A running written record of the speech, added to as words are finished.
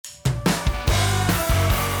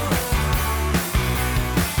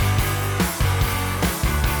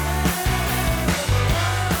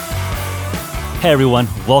Hey everyone,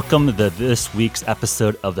 welcome to this week's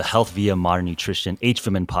episode of the Health via Modern Nutrition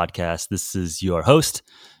HVMN podcast. This is your host,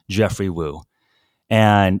 Jeffrey Wu.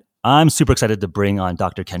 And I'm super excited to bring on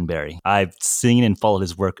Dr. Ken Berry. I've seen and followed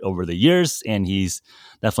his work over the years, and he's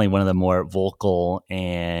definitely one of the more vocal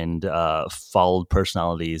and followed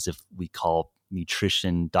personalities, if we call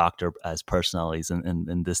nutrition doctor as personalities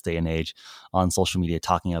in this day and age, on social media,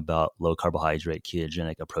 talking about low carbohydrate,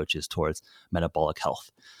 ketogenic approaches towards metabolic health.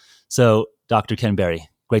 So, Dr. Ken Berry,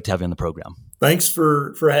 great to have you on the program. Thanks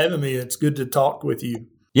for having me. It's good to talk with you.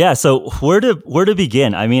 Yeah. So where to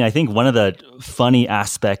begin? I mean, I think one of the funny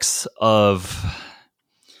aspects of,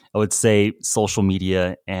 I would say, social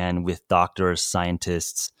media and with doctors,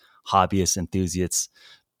 scientists, hobbyists, enthusiasts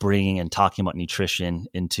bringing and talking about nutrition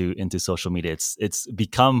into social media, it's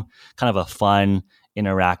become kind of a fun,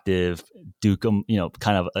 interactive,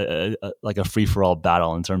 kind of like a free-for-all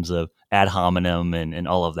battle in terms of ad hominem and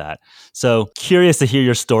all of that. So curious to hear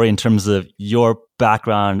your story in terms of your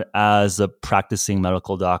background as a practicing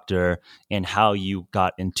medical doctor and how you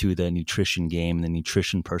got into the nutrition game, the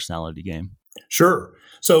nutrition personality game. Sure.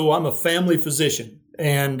 So I'm a family physician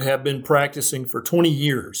and have been practicing for 20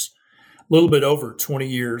 years, a little bit over 20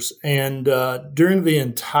 years. And during the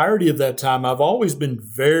entirety of that time, I've always been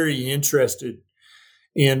very interested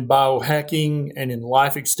in biohacking and in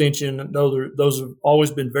life extension. Those have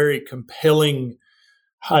always been very compelling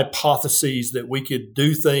hypotheses that we could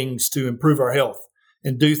do things to improve our health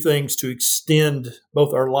and do things to extend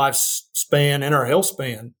both our lifespan and our health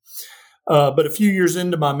span. But a few years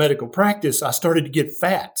into my medical practice, I started to get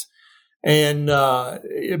fat. And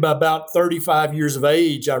about 35 years of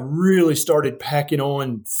age, I really started packing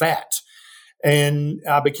on fat. And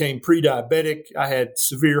I became pre-diabetic. I had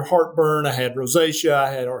severe heartburn. I had rosacea.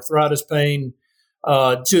 I had arthritis pain.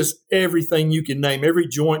 Just everything you can name. Every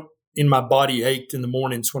joint in my body ached in the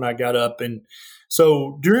mornings when I got up. And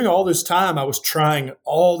so during all this time, I was trying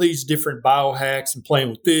all these different biohacks and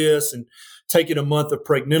playing with this and taking a month of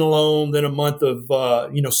pregnenolone, then a month of,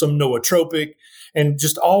 some nootropic, and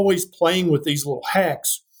just always playing with these little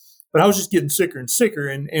hacks. But I was just getting sicker and sicker.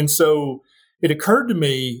 And so it occurred to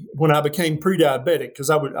me when I became pre-diabetic,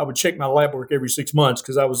 because I would check my lab work every 6 months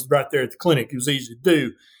because I was right there at the clinic. It was easy to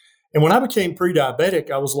do. And when I became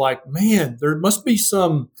pre-diabetic, I was like, man, there must be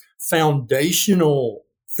some foundational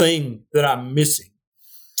thing that I'm missing,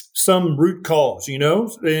 some root cause,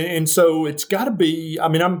 And so it's got to be, I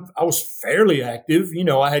was fairly active.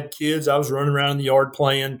 I had kids. I was running around in the yard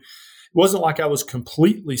playing. It wasn't like I was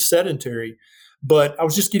completely sedentary, but I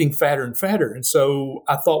was just getting fatter and fatter. And so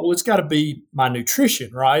I thought, well, it's got to be my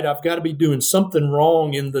nutrition, right? I've got to be doing something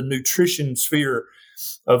wrong in the nutrition sphere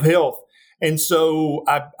of health. And so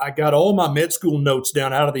I got all my med school notes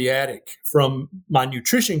down out of the attic from my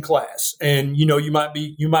nutrition class. And, you might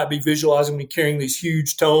be visualizing me carrying these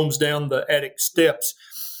huge tomes down the attic steps.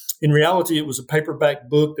 In reality, it was a paperback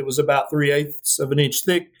book that was about 3/8 of an inch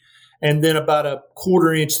thick, and then about a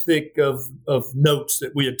 1/4 inch thick of notes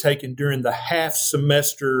that we had taken during the half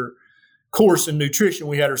semester course in nutrition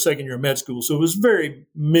we had our second year of med school. So it was very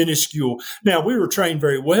minuscule. Now, we were trained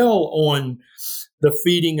very well on the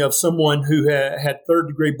feeding of someone who had third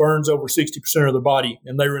degree burns over 60% of their body,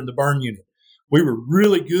 and they were in the burn unit. We were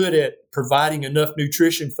really good at providing enough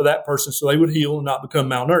nutrition for that person so they would heal and not become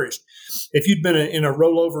malnourished. If you'd been in a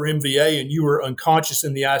rollover MVA and you were unconscious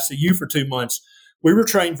in the ICU for 2 months, we were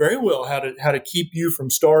trained very well how to keep you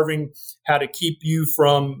from starving, how to keep you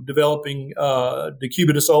from developing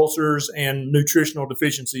decubitus ulcers and nutritional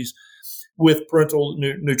deficiencies with parenteral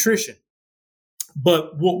nutrition.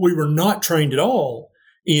 But what we were not trained at all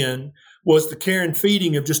in was the care and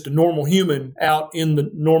feeding of just a normal human out in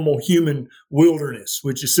the normal human wilderness,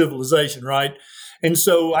 which is civilization, right? And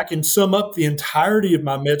so I can sum up the entirety of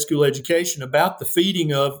my med school education about the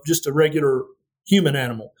feeding of just a regular human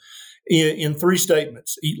animal in 3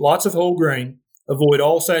 statements: eat lots of whole grain, avoid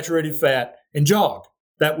all saturated fat, and jog.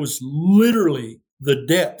 That was literally the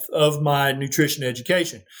depth of my nutrition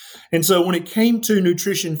education. And so when it came to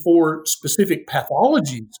nutrition for specific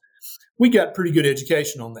pathologies, we got pretty good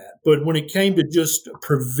education on that. But when it came to just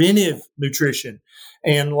preventive nutrition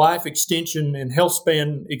and life extension and health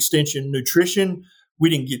span extension nutrition,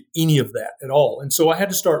 we didn't get any of that at all. And so I had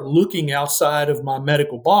to start looking outside of my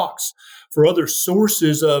medical box for other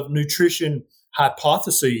sources of nutrition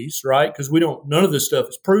hypotheses, right? Because none of this stuff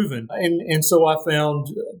is proven. And so I found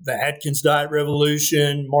the Atkins Diet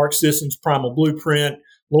Revolution, Mark Sisson's Primal Blueprint,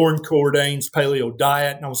 Lauren Cordain's Paleo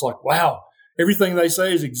Diet. And I was like, wow, everything they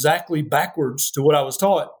say is exactly backwards to what I was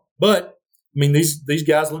taught. But these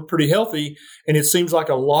guys look pretty healthy, and it seems like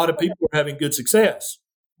a lot of people are having good success.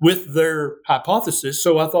 with their hypothesis.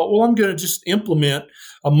 So I thought, well, I'm going to just implement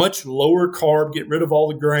a much lower carb, get rid of all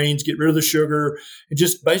the grains, get rid of the sugar, and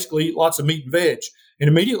just basically eat lots of meat and veg. And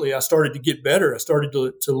immediately I started to get better. I started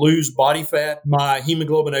to lose body fat. My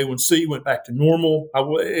hemoglobin A1C went back to normal.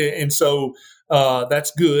 And so that's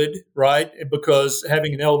good, right? Because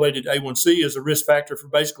having an elevated A1C is a risk factor for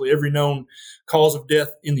basically every known cause of death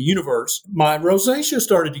in the universe. My rosacea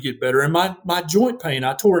started to get better, and my joint pain,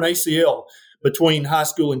 I tore an ACL between high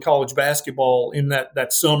school and college basketball in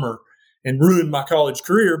that summer and ruined my college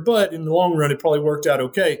career. But in the long run, it probably worked out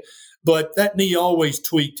okay. But that knee always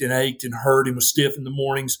tweaked and ached and hurt and was stiff in the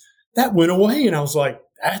mornings. That went away. And I was like,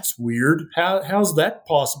 that's weird. How's that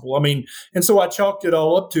possible? I mean, and so I chalked it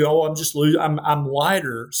all up to, I'm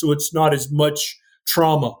lighter. So it's not as much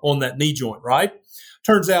trauma on that knee joint, right?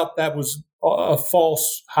 Turns out that was a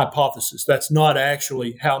false hypothesis. That's not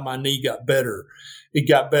actually how my knee got better. It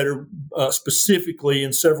got better specifically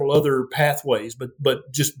in several other pathways,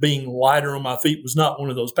 but just being lighter on my feet was not one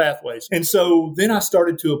of those pathways. And so then I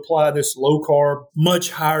started to apply this low carb,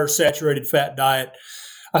 much higher saturated fat diet.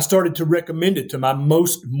 I started to recommend it to my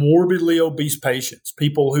most morbidly obese patients,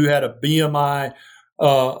 people who had a BMI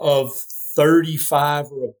of 35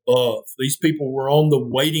 or above. These people were on the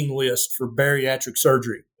waiting list for bariatric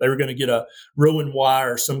surgery. They were going to get a Roux-en-Y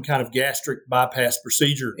or some kind of gastric bypass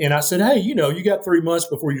procedure. And I said, hey, you got 3 months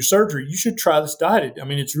before your surgery. You should try this diet. I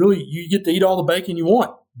mean, it's really, you get to eat all the bacon you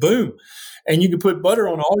want. Boom. And you can put butter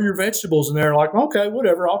on all your vegetables in there. Like, okay,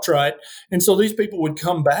 whatever, I'll try it. And so these people would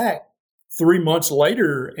come back 3 months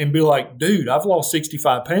later and be like, dude, I've lost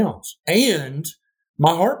 65 pounds and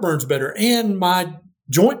my heartburn's better and my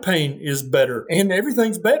joint pain is better and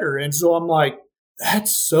everything's better. And so I'm like,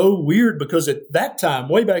 that's so weird, because at that time,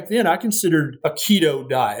 way back then, I considered a keto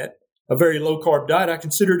diet, a very low carb diet, I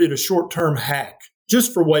considered it a short-term hack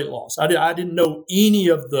just for weight loss. I didn't know any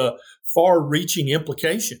of the far-reaching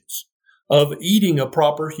implications of eating a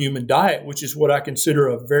proper human diet, which is what I consider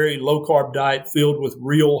a very low carb diet filled with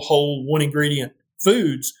real whole one ingredient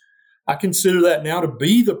foods. I consider that now to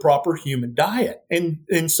be the proper human diet.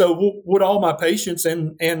 And so what all my patients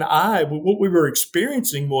and I, what we were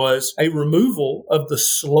experiencing was a removal of the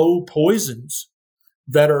slow poisons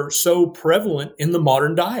that are so prevalent in the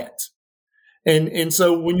modern diet. And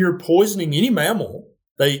so when you're poisoning any mammal,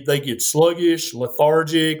 they get sluggish,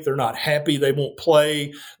 lethargic, they're not happy, they won't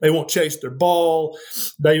play, they won't chase their ball,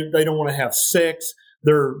 they don't want to have sex.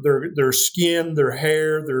 Their skin, their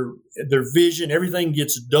hair, their vision, everything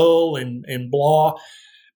gets dull and blah.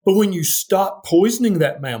 But when you stop poisoning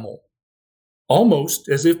that mammal, almost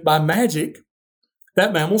as if by magic,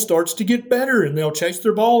 that mammal starts to get better and they'll chase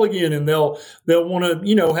their ball again and they'll want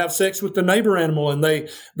to, have sex with the neighbor animal, and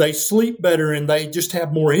they sleep better and they just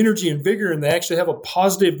have more energy and vigor, and they actually have a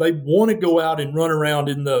positive, they want to go out and run around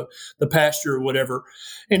in the pasture or whatever.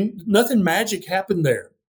 And nothing magic happened there.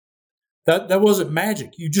 That wasn't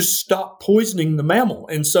magic. You just stopped poisoning the mammal.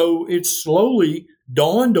 And so it slowly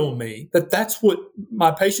dawned on me that that's what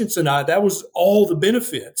my patients and I, that was all the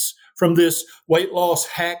benefits from this weight loss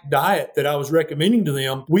hack diet that I was recommending to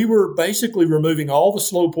them. We were basically removing all the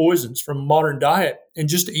slow poisons from modern diet and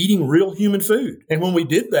just eating real human food. And when we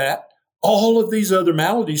did that, all of these other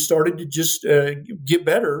maladies started to just get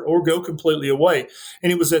better or go completely away.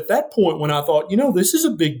 And it was at that point when I thought, this is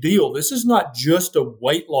a big deal. This is not just a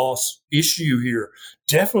weight loss issue here.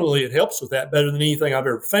 Definitely it helps with that better than anything I've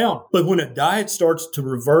ever found. But when a diet starts to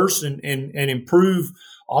reverse and improve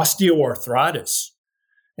osteoarthritis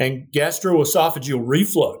and gastroesophageal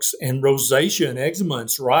reflux and rosacea and eczema and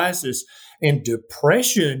psoriasis and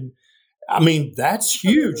depression, I mean, that's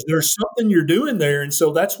huge. There's something you're doing there. And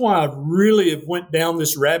so that's why I really have went down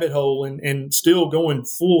this rabbit hole and still going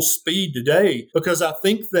full speed today, because I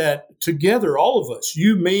think that together, all of us,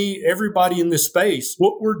 you, me, everybody in this space,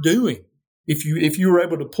 what we're doing, if you were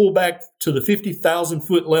able to pull back to the 50,000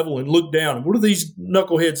 foot level and look down, what are these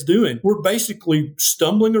knuckleheads doing? We're basically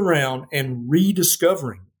stumbling around and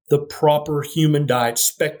rediscovering the proper human diet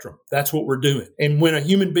spectrum. That's what we're doing. And when a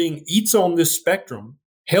human being eats on this spectrum,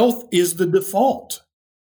 health is the default.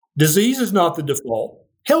 Disease is not the default.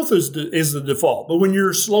 Health is the default. But when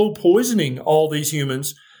you're slow poisoning all these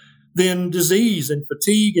humans, then disease and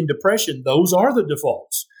fatigue and depression, those are the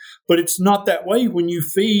defaults. But it's not that way when you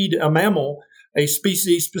feed a mammal a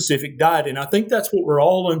species-specific diet. And I think that's what we're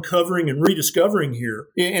all uncovering and rediscovering here.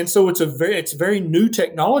 And so it's very new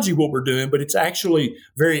technology what we're doing, but it's actually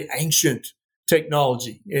very ancient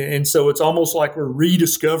technology. And so it's almost like we're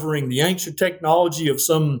rediscovering the ancient technology of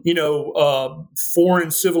some,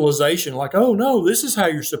 foreign civilization. Like, oh no, this is how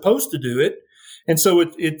you're supposed to do it. And so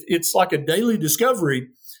it's like a daily discovery.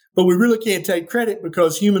 But we really can't take credit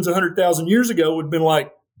because humans 100,000 years ago would have been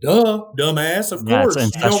like, duh, dumbass, of Yeah, it's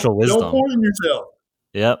course. ancestral You don't wisdom. poison yourself.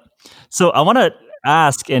 Yep. So I want to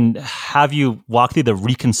ask and have you walk through the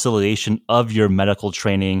reconciliation of your medical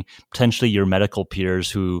training, potentially your medical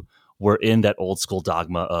peers who were in that old school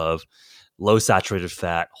dogma of low saturated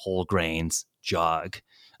fat, whole grains, jog.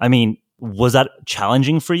 I mean, was that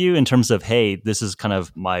challenging for you in terms of, hey, this is kind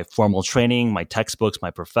of my formal training, my textbooks,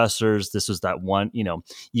 my professors, this was that one,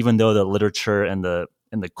 even though the literature and the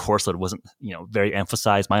course load wasn't, very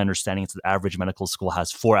emphasized. My understanding is that the average medical school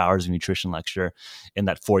has 4 hours of nutrition lecture in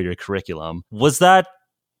that 4-year curriculum. Was that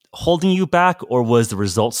holding you back, or was the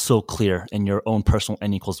results so clear in your own personal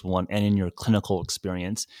N=1 and in your clinical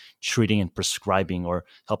experience treating and prescribing or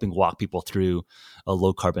helping walk people through a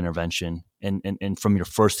low carb intervention and from your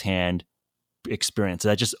firsthand experience, did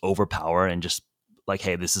that just overpower and just like,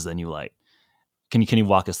 hey, this is the new light? Can you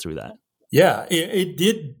walk us through that? Yeah, it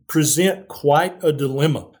did present quite a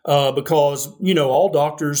dilemma because, all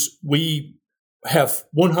doctors, we have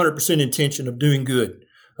 100% intention of doing good,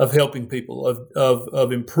 of helping people,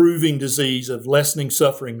 of improving disease, of lessening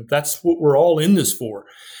suffering. That's what we're all in this for.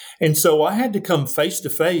 And so I had to come face to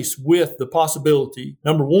face with the possibility,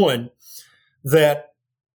 number one, that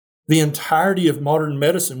the entirety of modern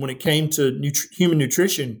medicine, when it came to human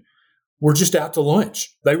nutrition, were just out to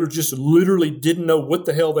lunch. They were just literally didn't know what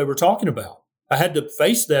the hell they were talking about. I had to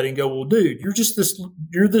face that and go, well, dude, you're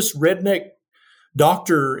this redneck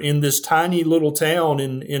doctor in this tiny little town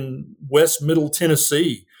in West Middle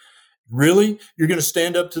Tennessee. Really? You're going to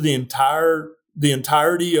stand up to the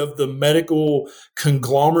entirety of the medical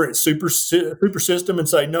conglomerate super system and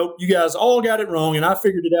say, nope, you guys all got it wrong, and I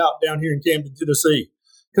figured it out down here in Camden, Tennessee.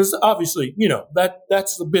 Because obviously,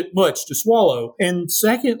 that's a bit much to swallow. And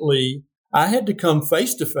secondly, I had to come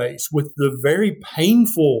face to face with the very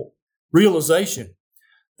painful realization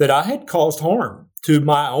that I had caused harm to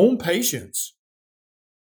my own patients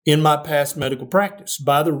in my past medical practice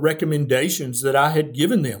by the recommendations that I had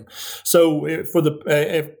given them. So for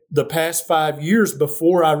the past 5 years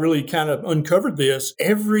before I really kind of uncovered this,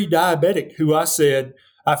 every diabetic who I said,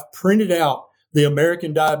 I've printed out the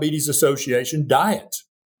American Diabetes Association diet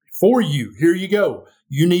for you. Here you go.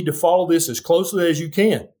 You need to follow this as closely as you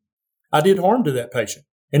can. I did harm to that patient.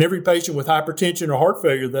 And every patient with hypertension or heart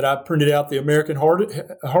failure that I printed out the American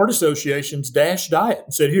Heart Association's DASH diet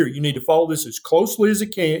and said, here, you need to follow this as closely as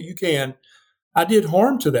you can. I did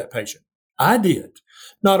harm to that patient. I did.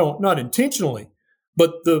 Not intentionally,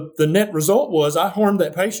 but the net result was I harmed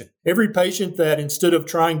that patient. Every patient that instead of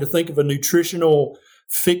trying to think of a nutritional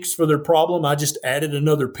fix for their problem, I just added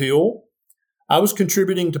another pill, I was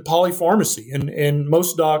contributing to polypharmacy. And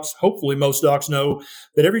hopefully most docs know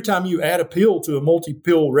that every time you add a pill to a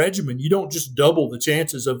multi-pill regimen, you don't just double the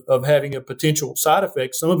chances of having a potential side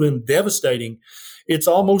effect, some of them devastating. It's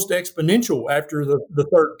almost exponential after the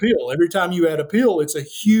third pill. Every time you add a pill, it's a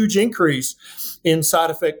huge increase in side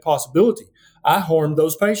effect possibility. I harmed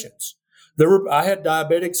those patients. I had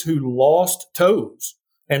diabetics who lost toes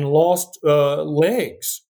and lost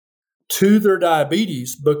legs to their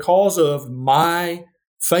diabetes because of my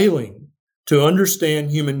failing to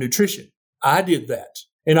understand human nutrition. I did that.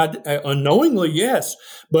 And I unknowingly, yes.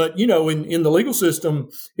 But, in the legal system,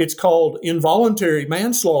 it's called involuntary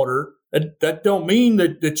manslaughter. That don't mean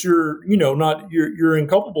that you're, you're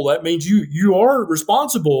inculpable. That means you are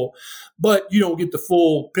responsible, but you don't get the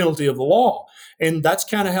full penalty of the law. And that's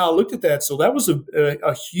kind of how I looked at that. So that was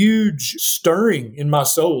a huge stirring in my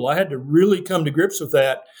soul. I had to really come to grips with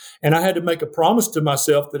that. And I had to make a promise to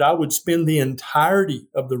myself that I would spend the entirety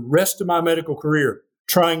of the rest of my medical career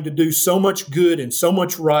trying to do so much good and so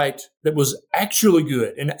much right that was actually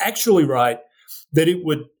good and actually right that it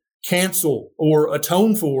would cancel or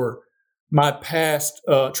atone for my past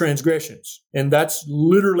transgressions. And that's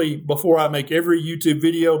literally before I make every YouTube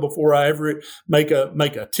video, before I ever make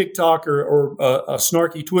a TikTok or a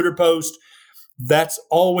snarky Twitter post. That's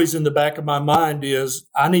always in the back of my mind is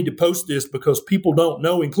I need to post this because people don't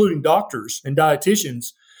know, including doctors and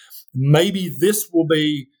dietitians. Maybe this will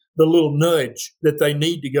be the little nudge that they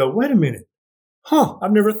need to go, wait a minute.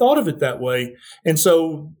 I've never thought of it that way. And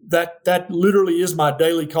so that literally is my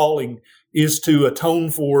daily calling, is to atone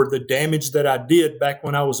for the damage that I did back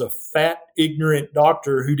when I was a fat, ignorant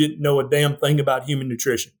doctor who didn't know a damn thing about human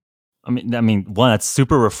nutrition. I mean, one, that's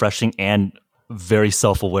super refreshing and very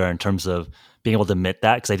self-aware in terms of being able to admit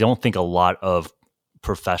that, because I don't think a lot of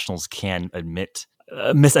professionals can admit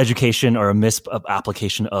a miseducation or a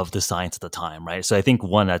misapplication of the science at the time, right? So I think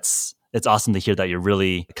one, it's awesome to hear that you're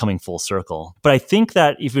really coming full circle. But I think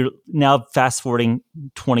that if you're now fast forwarding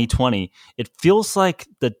 2020, it feels like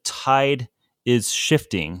the tide is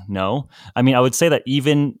shifting. No, I mean, I would say that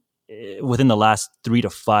even within the last 3 to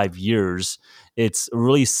 5 years, it's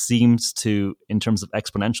really seems to, in terms of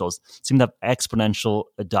exponentials, seem to have exponential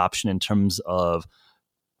adoption in terms of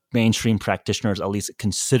mainstream practitioners at least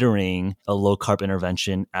considering a low carb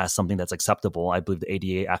intervention as something that's acceptable. I believe the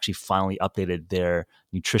ADA actually finally updated their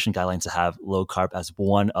nutrition guidelines to have low carb as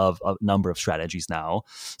one of a number of strategies now.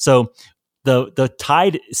 So the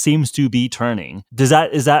tide seems to be turning. Is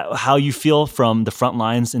that how you feel from the front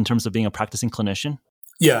lines in terms of being a practicing clinician?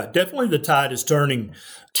 Yeah, definitely the tide is turning.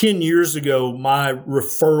 10 years ago, my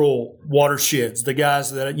referral watersheds, the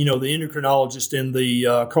guys that, the endocrinologists and the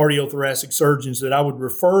cardiothoracic surgeons that I would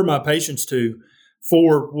refer my patients to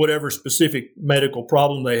for whatever specific medical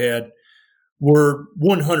problem they had were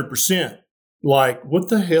 100% like, what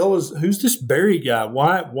the hell who's this Barry guy?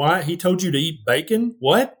 Why he told you to eat bacon?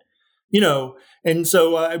 What? And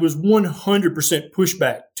so it was 100%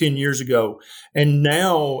 pushback 10 years ago. And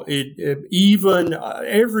now even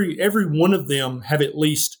every one of them have at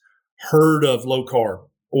least heard of low carb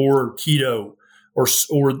or keto or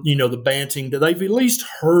the Banting. They've at least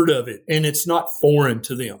heard of it, and it's not foreign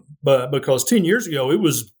to them. But because 10 years ago, it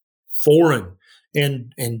was foreign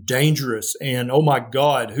and dangerous. And oh my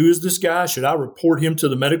God, who is this guy? Should I report him to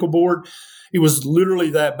the medical board? It was literally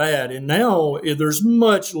that bad. And now there's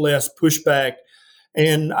much less pushback.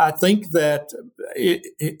 And I think that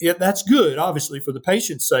that's good, obviously, for the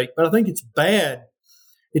patient's sake. But I think it's bad.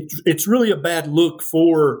 It's really a bad look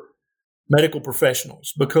for medical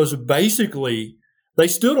professionals because basically they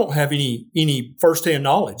still don't have any firsthand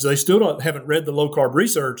knowledge. They still haven't read the low carb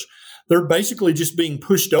research. They're basically just being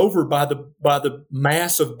pushed over by the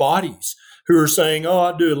mass of bodies who are saying, oh,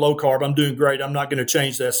 I do low carb. I'm doing great. I'm not going to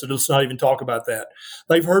change that. So let's not even talk about that.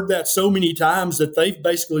 They've heard that so many times that they've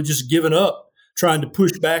basically just given up trying to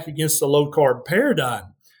push back against the low carb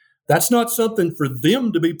paradigm. That's not something for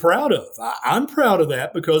them to be proud of. I'm proud of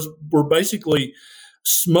that because we're basically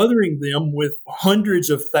smothering them with hundreds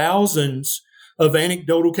of thousands of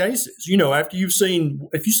anecdotal cases. After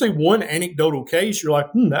if you see one anecdotal case, you're like,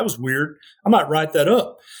 that was weird. I might write that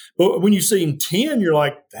up. But when you've seen 10, you're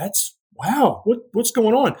like, that's wow, what's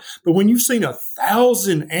going on? But when you've seen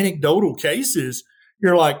 1,000 anecdotal cases,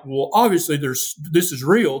 you're like, well, obviously this is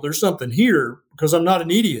real. There's something here because I'm not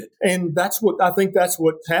an idiot. And that's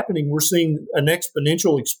what's happening. We're seeing an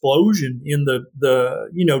exponential explosion in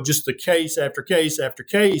just the case after case after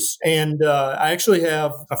case. And I actually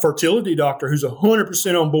have a fertility doctor who's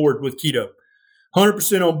 100% on board with keto,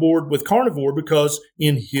 100% on board with carnivore because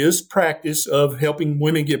in his practice of helping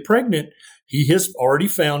women get pregnant, he has already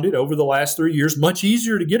found it over the last 3 years much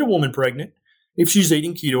easier to get a woman pregnant if she's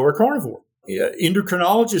eating keto or carnivore.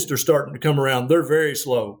 Endocrinologists are starting to come around. They're very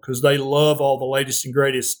slow because they love all the latest and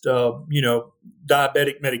greatest,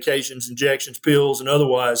 diabetic medications, injections, pills, and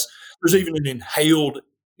otherwise. There's even an inhaled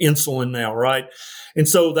insulin now, right? And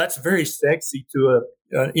so that's very sexy to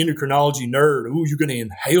an endocrinology nerd. Ooh, you're going to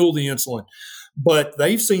inhale the insulin. But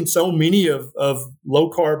they've seen so many of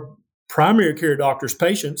low-carb primary care doctors'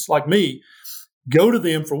 patients like me go to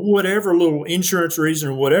them for whatever little insurance reason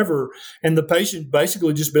or whatever, and the patient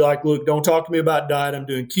basically just be like, look, don't talk to me about diet. I'm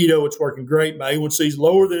doing keto. It's working great. My A1C is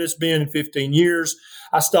lower than it's been in 15 years.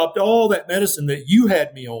 I stopped all that medicine that you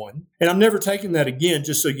had me on, and I'm never taking that again,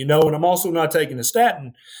 just so you know, and I'm also not taking a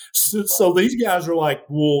statin. So these guys are like,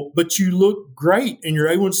 well, but you look great, and your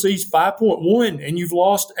A1C is 5.1, and you've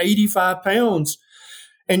lost 85 pounds.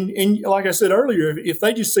 And like I said earlier, if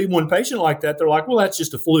they just see one patient like that, they're like, well, that's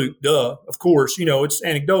just a fluke. Duh. Of course, it's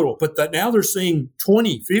anecdotal. But now they're seeing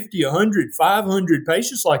 20, 50, 100, 500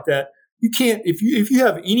 patients like that. You can't, if you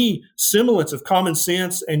have any semblance of common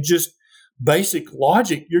sense and just basic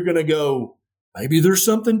logic, you're going to go, maybe there's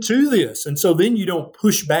something to this. And so then you don't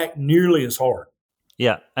push back nearly as hard.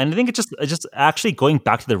 Yeah. And I think it's just actually going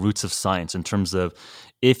back to the roots of science in terms of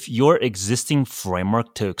if your existing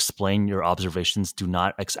framework to explain your observations do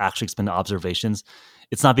not actually explain the observations,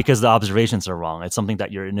 it's not because the observations are wrong. It's something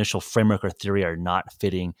that your initial framework or theory are not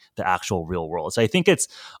fitting the actual real world. So I think it's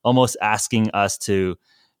almost asking us to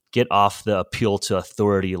get off the appeal to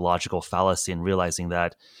authority logical fallacy and realizing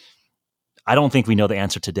that I don't think we know the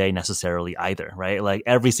answer today necessarily either, right? Like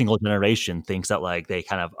every single generation thinks that like they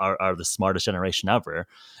kind of are the smartest generation ever.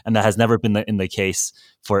 And that has never been in the case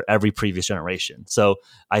for every previous generation. So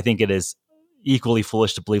I think it is equally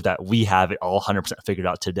foolish to believe that we have it all 100% figured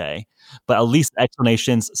out today. But at least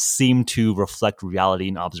explanations seem to reflect reality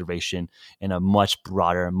and observation in a much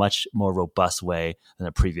broader, much more robust way than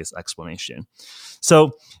a previous explanation.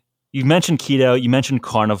 So You mentioned keto, you mentioned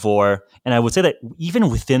carnivore, and I would say that even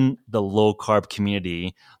within the low carb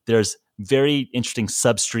community, there's very interesting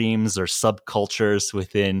substreams or subcultures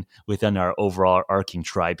within our overall arcing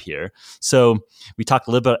tribe here. So we talked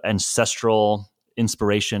a little bit about ancestral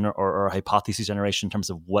inspiration or hypothesis generation in terms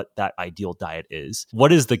of what that ideal diet is.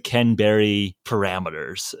 What is the Ken Berry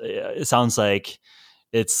parameters? It sounds like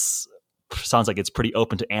it's pretty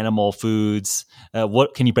open to animal foods.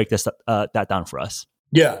 What can you break that down for us?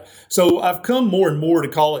 Yeah. So I've come more and more to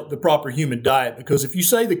call it the proper human diet because if you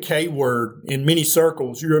say the K word in many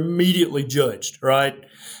circles, you're immediately judged, right?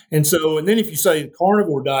 And then if you say the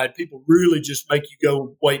carnivore diet, people really just make you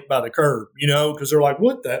go wait by the curb, because they're like,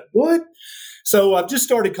 what? So I've just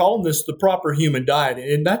started calling this the proper human diet.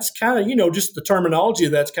 And that's kind of, just the terminology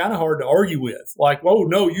of that's kind of hard to argue with. Like, whoa,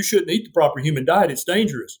 no, you shouldn't eat the proper human diet. It's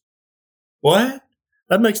dangerous. What?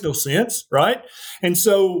 That makes no sense, right? And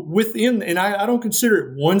so and I don't consider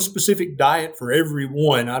it one specific diet for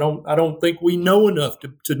everyone. I don't think we know enough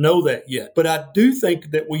to know that yet. But I do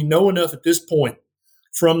think that we know enough at this point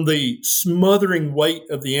from the smothering weight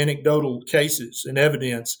of the anecdotal cases and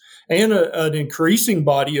evidence and an increasing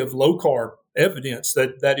body of low carb evidence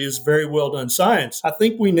that is very well done science. I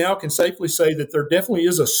think we now can safely say that there definitely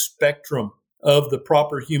is a spectrum of the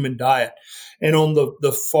proper human diet. And on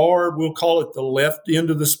the far, we'll call it the left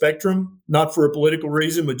end of the spectrum, not for a political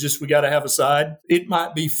reason, but just we got to have a side. It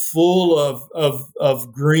might be full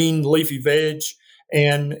of green leafy veg,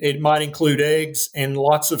 and it might include eggs and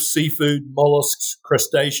lots of seafood, mollusks,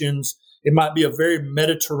 crustaceans. It might be a very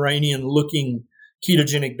Mediterranean looking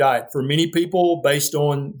ketogenic diet for many people based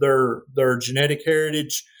on their genetic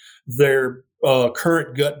heritage, their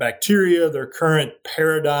current gut bacteria, their current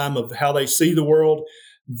paradigm of how they see the world.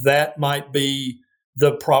 That might be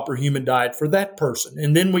the proper human diet for that person.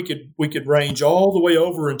 And then we could range all the way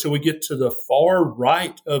over until we get to the far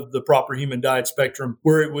right of the proper human diet spectrum,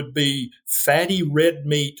 where it would be fatty red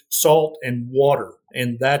meat, salt, and water.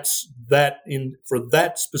 And for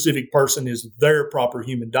that specific person is their proper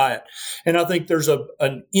human diet. And I think there's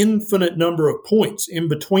an infinite number of points in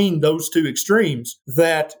between those two extremes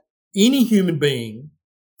that any human being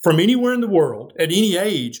from anywhere in the world at any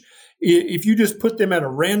age, if you just put them at a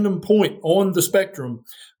random point on the spectrum,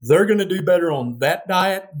 they're going to do better on that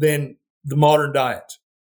diet than the modern diet.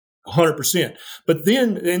 100%. But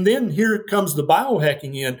then here comes the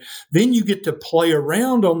biohacking in. Then you get to play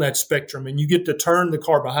around on that spectrum and you get to turn the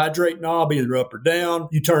carbohydrate knob either up or down.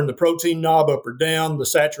 You turn the protein knob up or down, the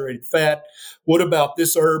saturated fat. What about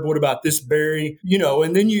this herb? What about this berry? So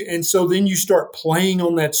then you start playing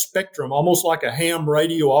on that spectrum, almost like a ham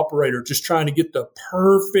radio operator, just trying to get the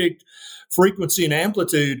perfect frequency and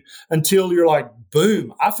amplitude until you're like,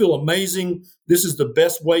 boom, I feel amazing. This is the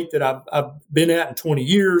best weight that I've been at in 20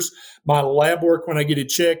 years. My lab work, when I get it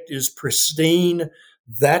checked, is pristine.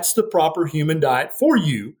 That's the proper human diet for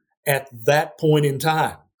you at that point in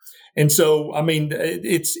time. And so, I mean,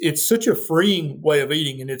 it's such a freeing way of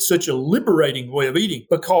eating, and it's such a liberating way of eating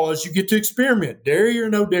because you get to experiment, dairy or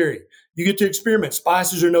no dairy. You get to experiment,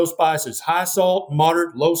 spices or no spices, high salt,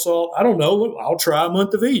 moderate, low salt. I don't know. I'll try a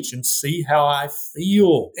month of each and see how I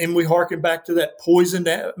feel. And we harken back to that poisoned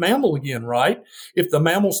mammal again, right? If the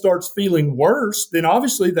mammal starts feeling worse, then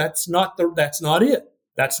obviously that's not it.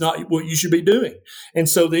 That's not what you should be doing. And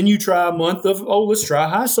so then you try a month of, let's try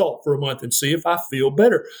high salt for a month and see if I feel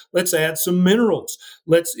better. Let's add some minerals.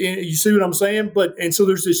 You see what I'm saying? And so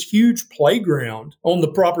there's this huge playground on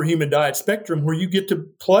the proper human diet spectrum where you get to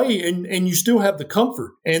play and you still have the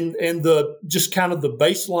comfort and the just kind of the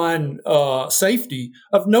baseline safety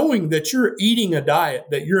of knowing that you're eating a diet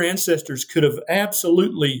that your ancestors could have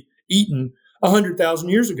absolutely eaten 100,000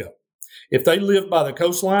 years ago. If they lived by the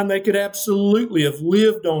coastline, they could absolutely have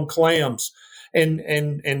lived on clams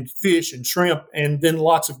and fish and shrimp and then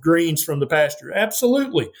lots of greens from the pasture.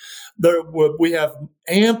 Absolutely. We have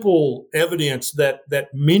ample evidence that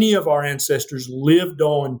many of our ancestors lived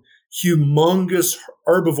on humongous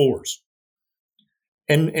herbivores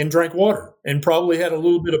and drank water and probably had a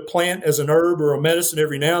little bit of plant as an herb or a medicine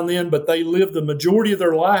every now and then, but they lived the majority of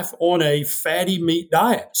their life on a fatty meat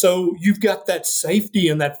diet. So you've got that safety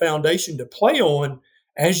and that foundation to play on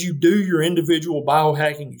as you do your individual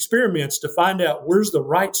biohacking experiments to find out where's the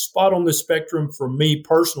right spot on the spectrum for me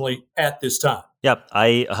personally at this time. Yep,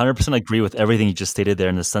 I 100% agree with everything you just stated there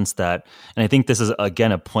in the sense that, and I think this is,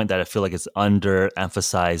 again, a point that I feel like is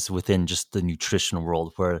underemphasized within just the nutrition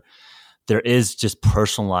world where there is just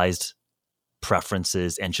personalized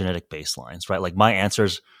preferences and genetic baselines, right? Like my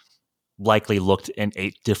answers likely looked and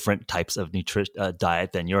ate different types of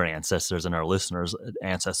diet than your ancestors and our listeners'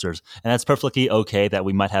 ancestors. And that's perfectly okay that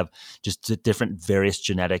we might have just different various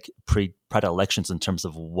genetic predilections in terms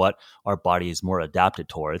of what our body is more adapted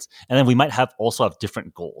towards. And then we might also have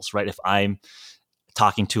different goals, right? If I'm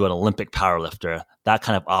talking to an Olympic powerlifter, that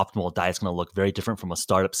kind of optimal diet is going to look very different from a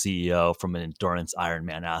startup CEO, from an endurance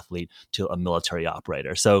Ironman athlete to a military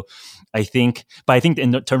operator. So I think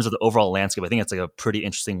in terms of the overall landscape, I think it's like a pretty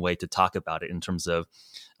interesting way to talk about it in terms of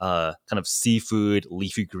kind of seafood,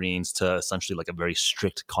 leafy greens to essentially like a very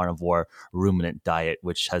strict carnivore ruminant diet,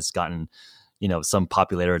 which has gotten some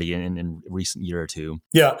popularity in recent year or two.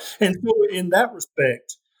 Yeah. And so in that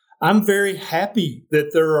respect, I'm very happy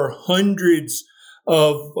that there are hundreds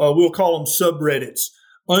of, we'll call them subreddits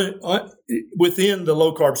within the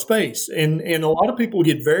low carb space. And a lot of people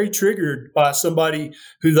get very triggered by somebody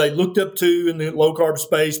who they looked up to in the low carb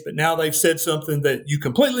space, but now they've said something that you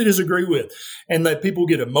completely disagree with. And that people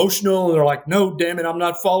get emotional and they're like, no, damn it, I'm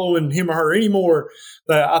not following him or her anymore.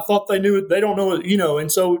 I thought they knew it. They don't know it,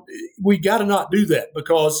 And so we got to not do that,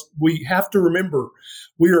 because we have to remember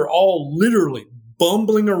we are all literally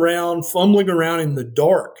fumbling around in the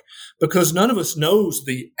dark, because none of us knows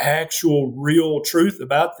the actual real truth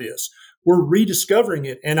about this. We're rediscovering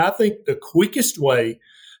it. And I think the quickest way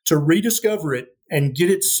to rediscover it and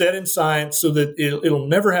get it set in science so that it'll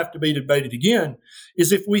never have to be debated again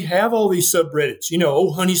is if we have all these subreddits,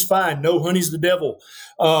 oh, honey's fine. No, honey's the devil.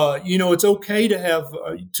 It's okay to have,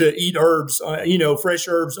 to eat herbs, fresh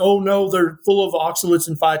herbs. Oh no, they're full of oxalates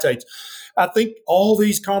and phytates. I think all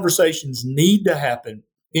these conversations need to happen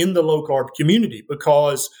in the low carb community,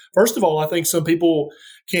 because first of all, I think some people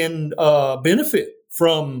can benefit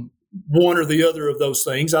from one or the other of those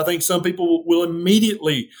things. I think some people will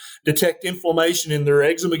immediately detect inflammation in their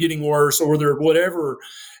eczema getting worse or their whatever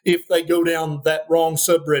if they go down that wrong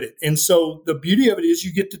subreddit. And so the beauty of it is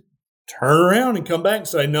you get to turn around and come back and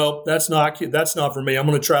say, no, that's not for me. I'm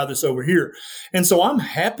going to try this over here. And so I'm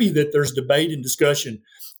happy that there's debate and discussion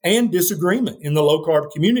and disagreement in the low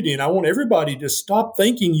carb community. And I want everybody to stop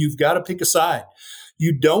thinking you've got to pick a side.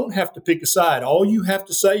 You don't have to pick a side. All you have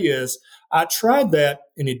to say is, I tried that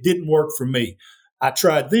and it didn't work for me. I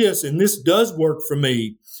tried this and this does work for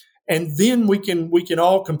me. And then we can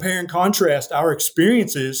all compare and contrast our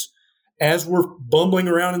experiences as we're bumbling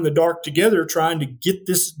around in the dark together, trying to get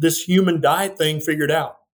this human diet thing figured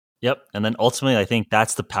out. Yep. And then ultimately, I think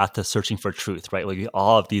that's the path to searching for truth, right? Like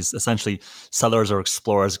all of these essentially settlers or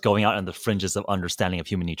explorers going out on the fringes of understanding of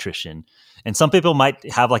human nutrition. And some people might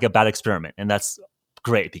have like a bad experiment, and that's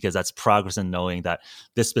great, because that's progress in knowing that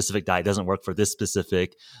this specific diet doesn't work for this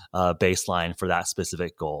specific baseline for that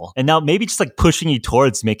specific goal. And now maybe just like pushing you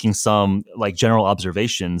towards making some like general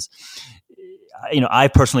observations. I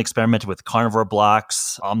personally experimented with carnivore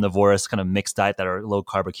blocks, omnivorous kind of mixed diet that are low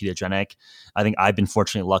carb or ketogenic. I think I've been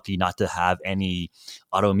fortunately lucky not to have any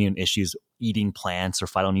autoimmune issues eating plants or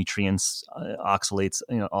phytonutrients, oxalates,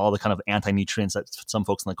 all the kind of anti-nutrients that some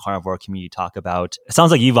folks in the carnivore community talk about. It sounds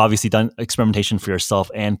like you've obviously done experimentation for yourself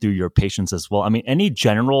and through your patients as well. I mean, any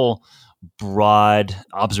general broad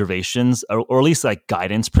observations or at least like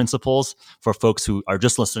guidance principles for folks who are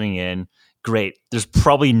just listening in? Great. There's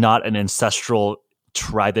probably not an ancestral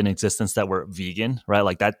tribe in existence that were vegan, right?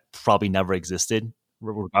 Like that probably never existed,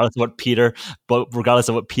 regardless of what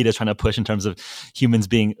PETA's trying to push in terms of humans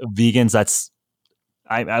being vegans.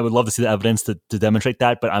 I would love to see the evidence to demonstrate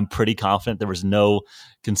that, but I'm pretty confident there was no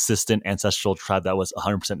consistent ancestral tribe that was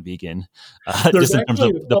 100% vegan. There's just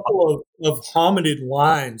actually a couple of hominid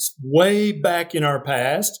lines way back in our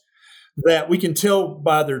past that we can tell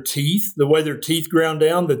by their teeth, the way their teeth ground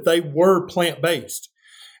down, that they were plant-based.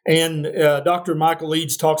 And Dr. Michael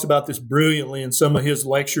Eads talks about this brilliantly in some of his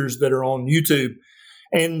lectures that are on YouTube.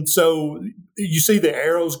 And so you see the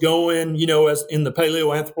arrows going, as in the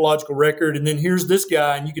paleoanthropological record. And then here's this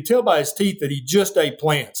guy, and you could tell by his teeth that he just ate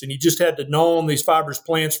plants and he just had to gnaw on these fibrous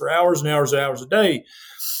plants for hours and hours and hours a day.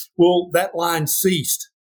 Well, that line ceased.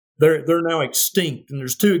 They're now extinct. And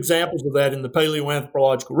there's two examples of that in the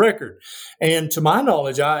paleoanthropological record. And to my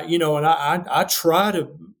knowledge, I try to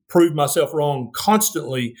prove myself wrong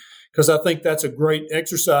constantly, because I think that's a great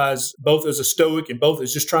exercise, both as a Stoic and both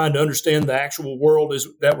as just trying to understand the actual world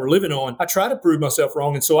that we're living on. I try to prove myself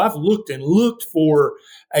wrong. And so I've looked for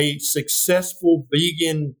a successful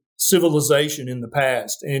vegan civilization in the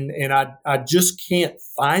past, and I just can't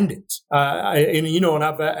find it. And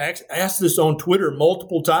I've asked this on Twitter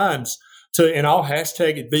multiple times and I'll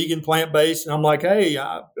hashtag it vegan plant-based. And I'm like, hey,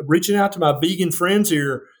 reaching out to my vegan friends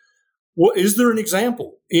here. Well, is there an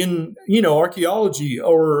example in, archaeology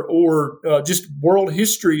or just world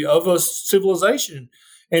history of a civilization?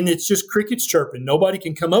 And it's just crickets chirping. Nobody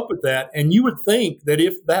can come up with that. And you would think that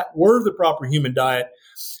if that were the proper human diet,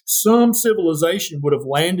 some civilization would have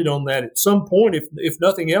landed on that at some point, if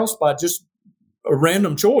nothing else, by just a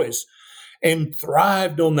random choice, and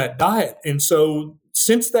thrived on that diet. And so,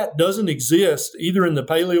 since that doesn't exist either in the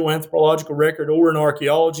paleoanthropological record or in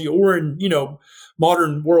archaeology or in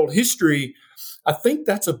modern world history, I think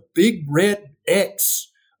that's a big red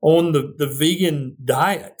X on the vegan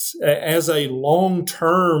diet as a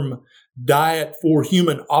long-term diet for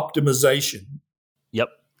human optimization. Yep.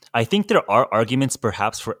 I think there are arguments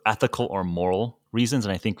perhaps for ethical or moral reasons,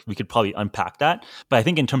 and I think we could probably unpack that. But I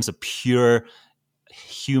think in terms of pure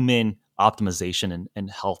human optimization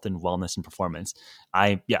and health and wellness and performance,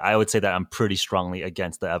 I would say that I'm pretty strongly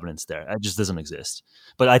against the evidence there. It just doesn't exist.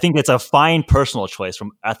 But I think it's a fine personal choice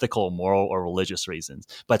from ethical, moral, or religious reasons.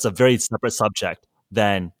 But it's a very separate subject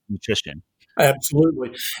than nutrition.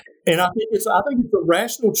 Absolutely. And I think it's a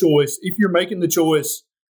rational choice if you're making the choice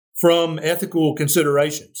from ethical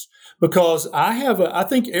considerations, because I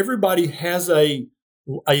think everybody has a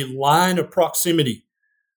line of proximity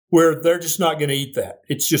where they're just not going to eat that.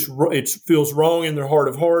 It feels wrong in their heart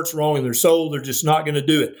of hearts, wrong in their soul. They're just not going to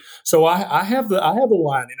do it. So I have a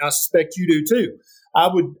line, and I suspect you do too. I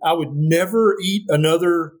would never eat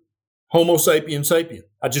another Homo sapien sapien.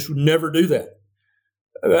 I just would never do that.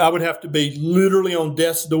 I would have to be literally on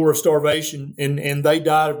death's door of starvation, and they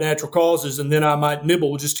died of natural causes, and then I might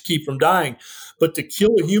nibble just to keep from dying. But to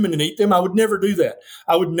kill a human and eat them, I would never do that.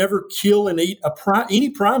 I would never kill and eat any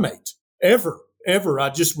primate ever. I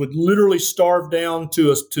just would literally starve down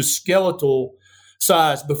to skeletal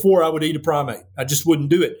size before I would eat a primate. I just wouldn't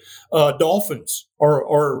do it. Dolphins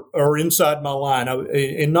are inside my line,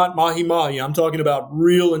 and not mahi mahi. I'm talking about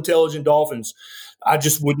real intelligent dolphins. I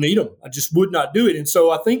just wouldn't eat them. I just would not do it. And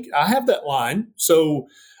so I think I have that line. So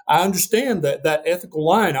I understand that ethical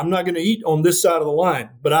line. I'm not going to eat on this side of the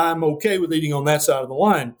line, but I'm okay with eating on that side of the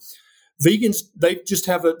line. Vegans, they just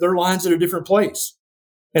have their lines at a different place.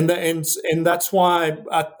 And that's why,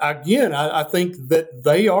 I think that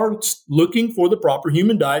they are looking for the proper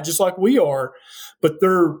human diet, just like we are, but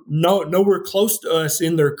they're nowhere close to us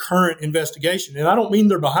in their current investigation. And I don't mean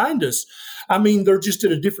they're behind us. I mean, they're just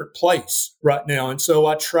at a different place right now. And so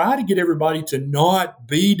I try to get everybody to not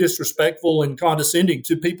be disrespectful and condescending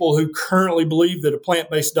to people who currently believe that a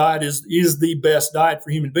plant-based diet is the best diet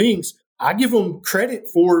for human beings. I give them credit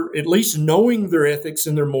for at least knowing their ethics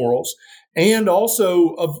and their morals. And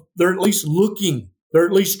also, they're at least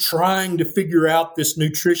trying to figure out this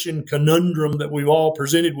nutrition conundrum that we've all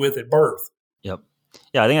presented with at birth. Yep.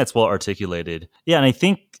 Yeah, I think that's well articulated. Yeah, and I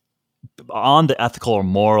think on the ethical or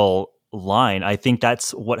moral line, I think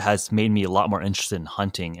that's what has made me a lot more interested in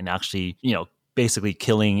hunting and actually, basically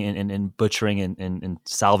killing and butchering and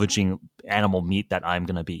salvaging animal meat that I'm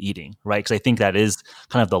going to be eating, right? Because I think that is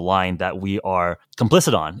kind of the line that we are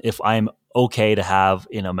complicit on. If I'm okay to have,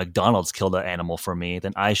 McDonald's kill the animal for me,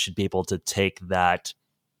 then I should be able to take that,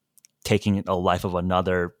 taking a life of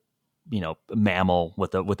another, mammal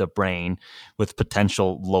with a brain with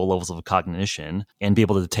potential low levels of cognition, and be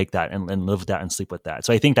able to take that and live with that and sleep with that.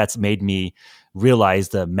 So I think that's made me realize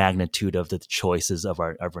the magnitude of the choices of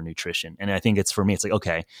our nutrition. And I think it's like,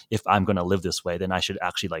 okay, if I'm going to live this way, then I should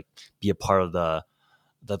actually be a part of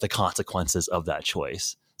the consequences of that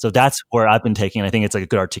choice. So that's where I've been taking. I think it's a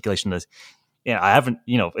good articulation of this. I haven't,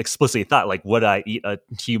 explicitly thought would I eat a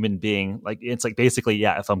human being? It's basically,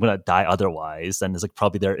 yeah, if I'm going to die otherwise, then it's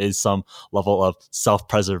probably there is some level of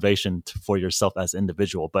self-preservation for yourself as an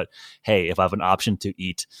individual. But hey, if I have an option to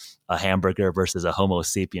eat a hamburger versus a Homo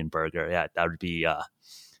sapien burger, yeah, that would be,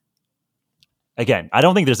 again, I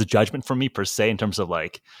don't think there's a judgment for me per se in terms of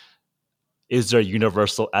is there a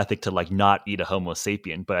universal ethic to not eat a Homo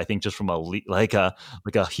sapien? But I think just from a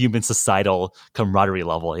human societal camaraderie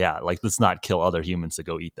level, yeah, let's not kill other humans to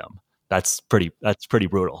go eat them. That's pretty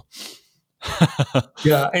brutal.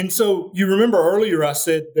 Yeah, and so you remember earlier I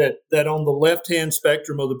said that on the left-hand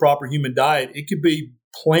spectrum of the proper human diet, it could be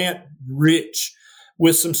plant rich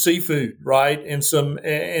with some seafood, right, and some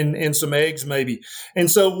eggs maybe.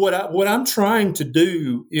 And so what I'm trying to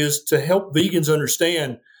do is to help vegans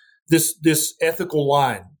understand this ethical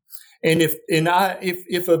line. And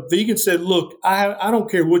if a vegan said, look, I don't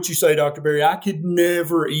care what you say, Dr. Berry, I could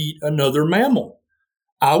never eat another mammal,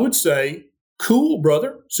 I would say, cool,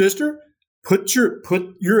 brother, sister, put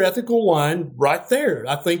your ethical line right there.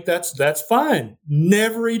 I think that's fine.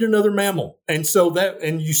 Never eat another mammal. And so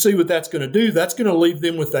and you see what that's going to do. That's going to leave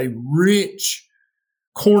them with a rich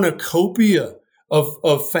cornucopia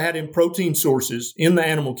of fat and protein sources in the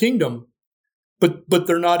animal kingdom but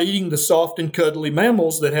they're not eating the soft and cuddly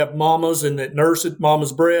mammals that have mamas and that nurse at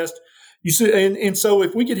mama's breast. You see, and so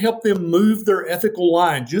if we could help them move their ethical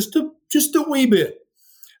line just a wee bit,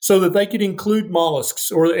 so that they could include mollusks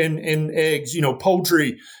and eggs,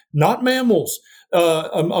 poultry, not mammals.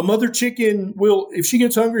 A mother chicken will, if she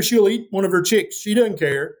gets hungry, she'll eat one of her chicks. She doesn't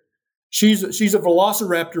care. She's a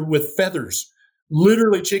velociraptor with feathers.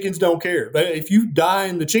 Literally, chickens don't care. If you die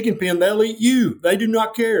in the chicken pen, they'll eat you. They do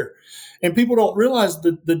not care. And people don't realize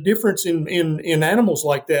the difference in animals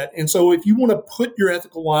like that. And so if you want to put your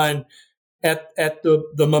ethical line at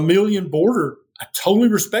the mammalian border, I totally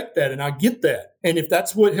respect that and I get that. And if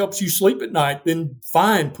that's what helps you sleep at night, then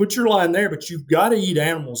fine, put your line there. But you've got to eat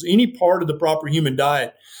animals, any part of the proper human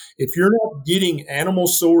diet. If you're not getting animal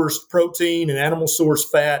sourced protein and animal sourced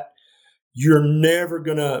fat, you're never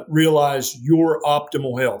going to realize your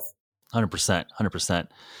optimal health. 100%, 100%.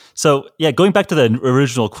 So yeah, going back to the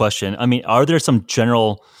original question, I mean, are there some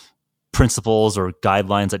general principles or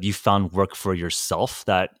guidelines that you found work for yourself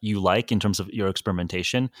that you like in terms of your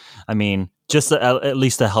experimentation? I mean, just at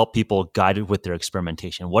least to help people guided with their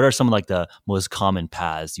experimentation. What are some of like the most common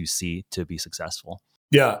paths you see to be successful?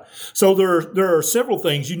 Yeah. So there are several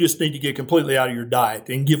things you just need to get completely out of your diet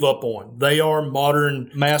and give up on. They are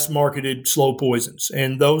modern mass marketed slow poisons.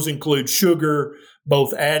 And those include sugar,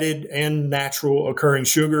 both added and natural occurring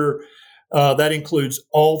sugar. That includes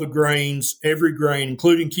all the grains, every grain,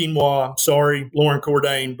 including quinoa. Sorry, Lauren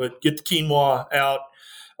Cordain, but get the quinoa out.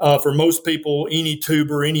 For most people, any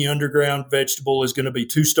tuber, any underground vegetable is going to be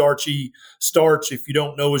too starchy. Starch, if you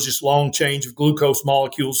don't know, is just long chains of glucose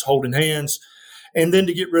molecules holding hands. And then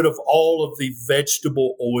to get rid of all of the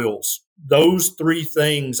vegetable oils. Those three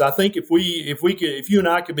things, I think if you and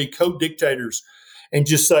I could be co-dictators and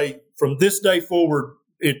just say from this day forward,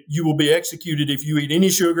 you will be executed if you eat any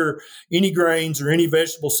sugar, any grains, or any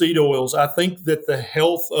vegetable seed oils, I think that the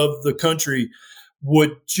health of the country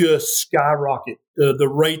would just skyrocket. The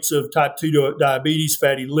rates of type 2 diabetes,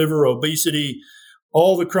 fatty liver, obesity,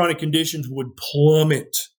 all the chronic conditions would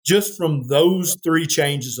plummet just from those three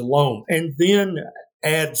changes alone. And then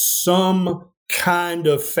add some kind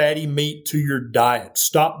of fatty meat to your diet.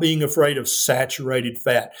 Stop being afraid of saturated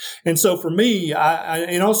fat. And so for me, I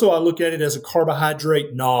look at it as a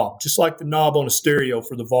carbohydrate knob, just like the knob on a stereo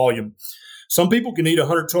for the volume. Some people can eat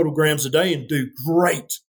 100 total grams a day and do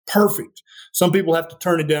great, perfect. Some people have to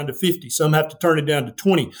turn it down to 50. Some have to turn it down to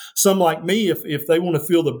 20. Some, like me, if they want to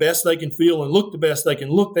feel the best they can feel and look the best they can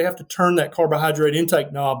look, they have to turn that carbohydrate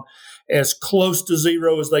intake knob as close to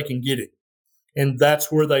zero as they can get it. And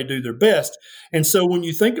that's where they do their best. And so when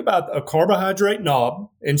you think about a carbohydrate knob,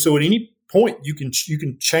 and so at any point you can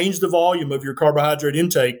change the volume of your carbohydrate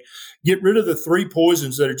intake, get rid of the three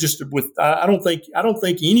poisons that are just with. I don't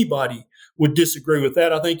think anybody would disagree with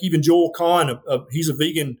that. I think even Joel Kahn, he's a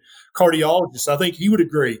vegan cardiologist, I think he would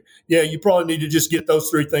agree. Yeah, you probably need to just get those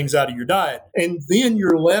three things out of your diet. And then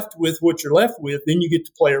you're left with what you're left with. Then you get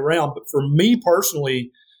to play around. But for me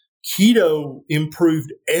personally, keto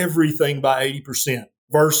improved everything by 80%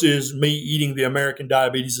 versus me eating the American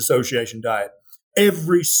Diabetes Association diet.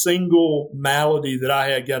 Every single malady that I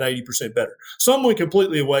had got 80% better. Some went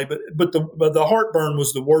completely away, but the heartburn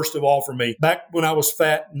was the worst of all for me. Back when I was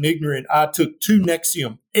fat and ignorant, I took 2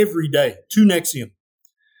 Nexium every day, 2 Nexium,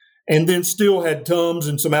 and then still had Tums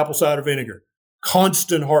and some apple cider vinegar.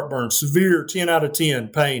 Constant heartburn, severe 10 out of 10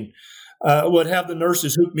 pain. Would have the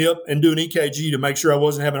nurses hook me up and do an EKG to make sure I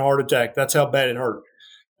wasn't having a heart attack. That's how bad it hurt.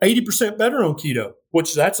 80% better on keto,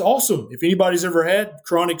 which that's awesome. If anybody's ever had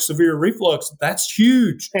chronic severe reflux, that's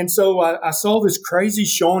huge. And so I saw this crazy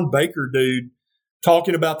Sean Baker dude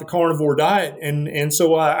talking about the carnivore diet. And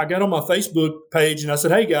so I got on my Facebook page and I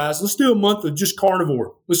said, hey guys, let's do a month of just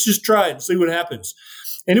carnivore. Let's just try it and see what happens.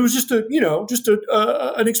 And it was just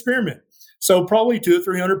an experiment. So probably 200 or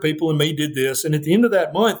 300 people and me did this. And at the end of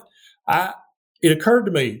that month, it occurred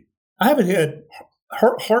to me, I haven't had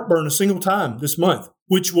heartburn a single time this month,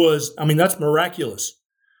 which was, that's miraculous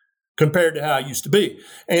compared to how I used to be.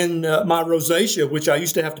 And my rosacea, which I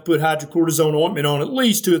used to have to put hydrocortisone ointment on at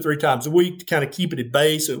least 2 or 3 times a week to kind of keep it at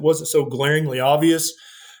bay so it wasn't so glaringly obvious.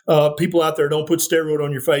 People out there, don't put steroid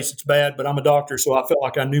on your face. It's bad, but I'm a doctor, so I felt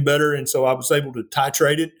like I knew better. And so I was able to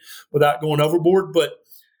titrate it without going overboard. But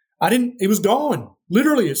it was gone.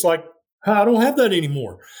 Literally, it's like, I don't have that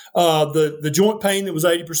anymore. The joint pain that was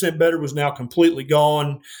 80% better was now completely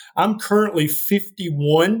gone. I'm currently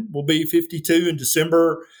 51, will be 52 in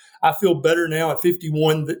December. I feel better now at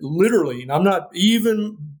 51, literally, and I'm not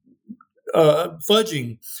even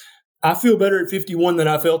fudging. I feel better at 51 than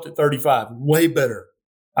I felt at 35, way better.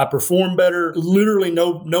 I perform better, literally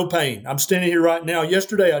no pain. I'm standing here right now.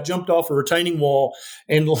 Yesterday, I jumped off a retaining wall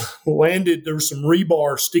and landed. There was some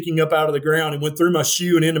rebar sticking up out of the ground and went through my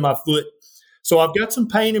shoe and into my foot. So I've got some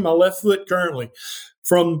pain in my left foot currently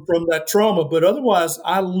from that trauma, but otherwise,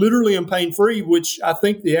 I literally am pain free, which I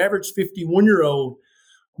think the average 51-year-old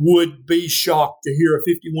would be shocked to hear a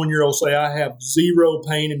 51-year-old say, I have zero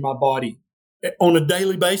pain in my body on a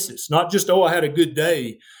daily basis. Not just, oh, I had a good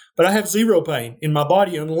day, but I have zero pain in my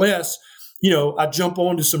body unless, I jump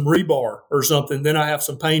onto some rebar or something, then I have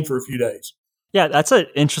some pain for a few days. Yeah, that's an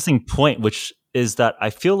interesting point, which is that I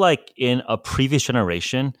feel like in a previous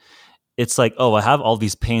generation, it's like, oh, I have all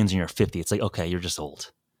these pains and you're 50. It's like, okay, you're just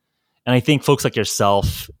old. And I think folks like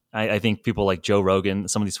yourself, I think people like Joe Rogan,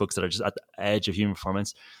 some of these folks that are just at the edge of human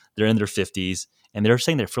performance, they're in their 50s and they're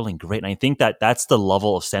saying they're feeling great. And I think that that's the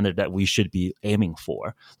level of standard that we should be aiming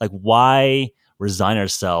for. Like, why resign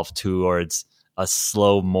ourselves towards a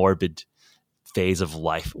slow, morbid phase of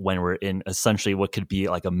life when we're in essentially what could be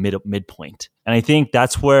like a midpoint? And I think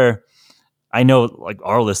that's where I know, like,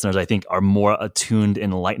 our listeners, I think, are more attuned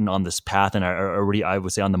and enlightened on this path and are already, I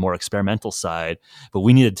would say, on the more experimental side. But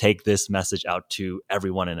we need to take this message out to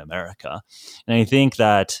everyone in America. And I think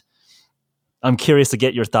that I'm curious to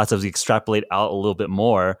get your thoughts as we extrapolate out a little bit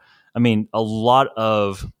more. I mean, a lot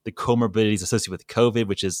of the comorbidities associated with COVID,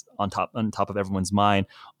 which is on top of everyone's mind,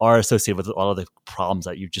 are associated with a lot of the problems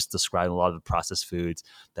that you just described, a lot of the processed foods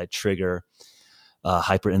that trigger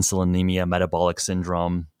hyperinsulinemia, metabolic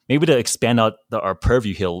syndrome. Maybe to expand out our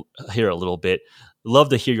purview here a little bit, love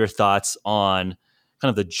to hear your thoughts on kind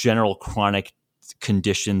of the general chronic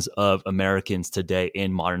conditions of Americans today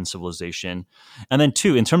in modern civilization. And then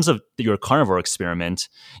two, in terms of your carnivore experiment,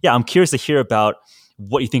 yeah, I'm curious to hear about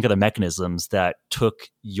what you think of the mechanisms that took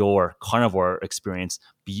your carnivore experience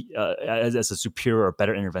as a superior or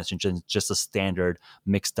better intervention than just a standard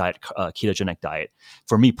mixed diet, ketogenic diet.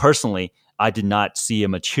 For me personally, I did not see a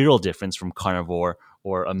material difference from carnivore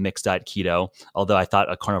or a mixed diet keto, although I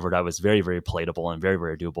thought a carnivore diet was very, very palatable and very,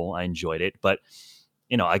 very doable. I enjoyed it. But,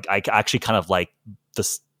 I actually kind of like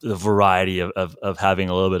the variety of having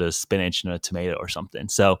a little bit of spinach and a tomato or something.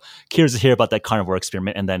 So curious to hear about that carnivore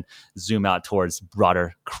experiment and then zoom out towards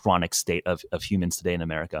broader chronic state of humans today in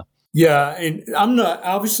America. Yeah, and I'm not,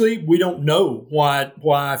 obviously we don't know why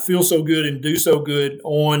I feel so good and do so good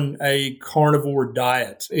on a carnivore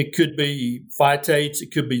diet. It could be phytates,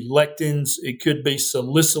 it could be lectins, it could be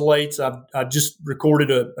salicylates. I just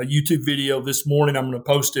recorded a YouTube video this morning. I'm going to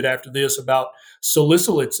post it after this about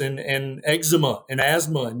salicylates and eczema and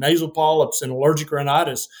asthma and nasal polyps and allergic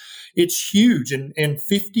rhinitis. It's huge. And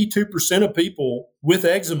 52% of people with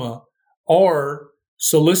eczema are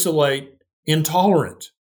salicylate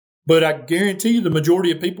intolerant. But I guarantee you the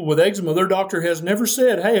majority of people with eczema, their doctor has never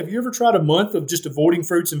said, hey, have you ever tried a month of just avoiding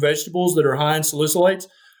fruits and vegetables that are high in salicylates?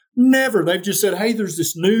 Never. They've just said, hey, there's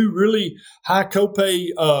this new really high copay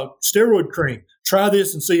steroid cream. Try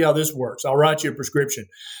this and see how this works. I'll write you a prescription.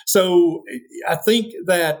 So I think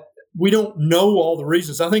that we don't know all the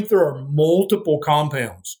reasons. I think there are multiple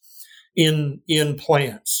compounds in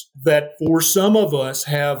plants that for some of us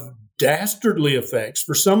have dastardly effects.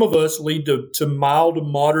 For some of us, lead to mild to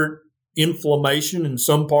moderate inflammation in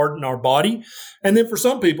some part in our body. And then for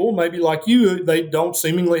some people, maybe like you, they don't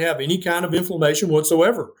seemingly have any kind of inflammation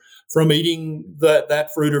whatsoever from eating that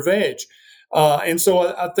fruit or veg. And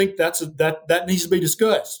so I think that needs to be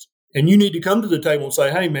discussed. And you need to come to the table and say,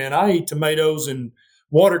 hey, man, I eat tomatoes and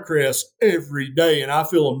watercress every day and I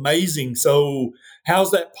feel amazing. So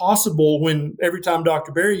how's that possible when every time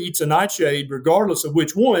Dr. Berry eats a nightshade, regardless of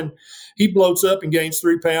which one, he bloats up and gains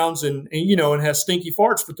 3 pounds and has stinky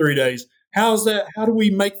farts for 3 days? How's that? How do we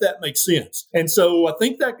make that make sense? And so I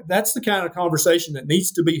think that's the kind of conversation that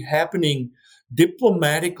needs to be happening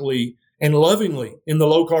diplomatically and lovingly in the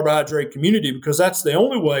low carbohydrate community, because that's the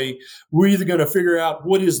only way we're either going to figure out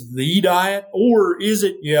what is the diet or is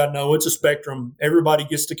it, it's a spectrum. Everybody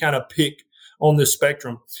gets to kind of pick on this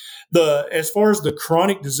spectrum. As far as the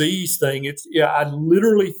chronic disease thing, I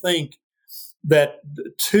literally think that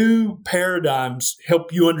the two paradigms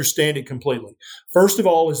help you understand it completely. First of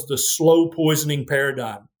all is the slow poisoning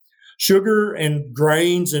paradigm. Sugar and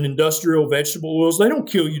grains and industrial vegetable oils, they don't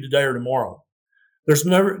kill you today or tomorrow. There's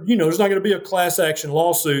not going to be a class action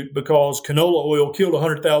lawsuit because canola oil killed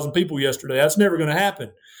 100,000 people yesterday. That's never going to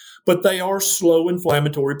happen. But they are slow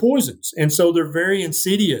inflammatory poisons. And so they're very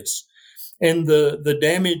insidious. And the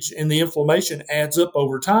damage and the inflammation adds up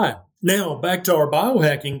over time. Now, back to our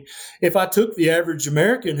biohacking. If I took the average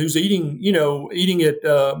American who's eating at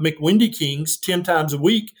McWendy King's 10 times a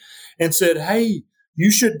week and said, hey,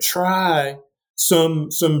 you should try some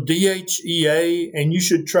DHEA, and you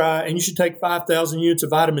should take 5,000 units of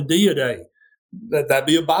vitamin D a day. That'd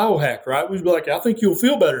be a biohack, right? We'd be like, I think you'll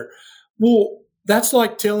feel better. Well, that's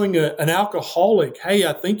like telling an alcoholic, hey,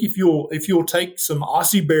 I think if you'll take some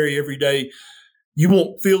Aussie berry every day, you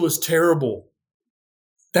won't feel as terrible.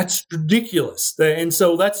 That's ridiculous. And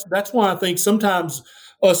so that's why I think sometimes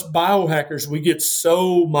us biohackers, we get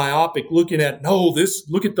so myopic looking at, no,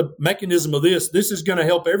 look at the mechanism of this. This is going to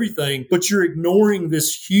help everything. But you're ignoring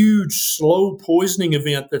this huge, slow poisoning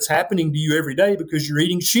event that's happening to you every day because you're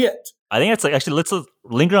eating shit. I think that's like, actually, let's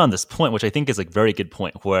linger on this point, which I think is like a very good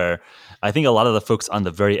point, where I think a lot of the folks on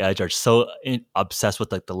the very edge are so obsessed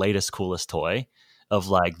with like the latest, coolest toy of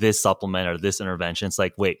like this supplement or this intervention. It's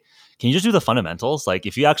like, wait, can you just do the fundamentals? Like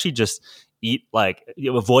if you actually just eat, like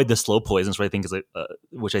avoid the slow poisons, which I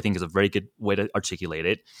think is a very good way to articulate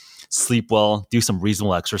it. Sleep well, do some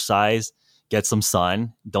reasonable exercise, get some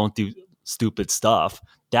sun, don't do stupid stuff.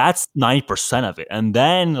 That's 90% of it. And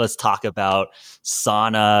then let's talk about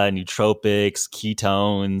sauna, nootropics,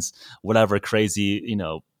 ketones, whatever crazy,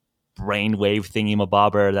 brainwave thingy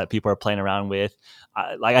mabobber that people are playing around with.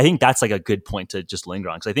 I think that's like a good point to just linger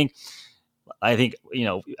on, because I think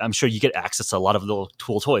I'm sure you get access to a lot of little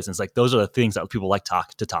toys, and it's like those are the things that people like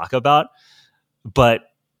to talk about, and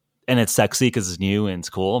it's sexy because it's new and it's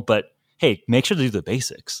cool. But hey, make sure to do the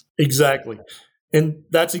basics. Exactly. And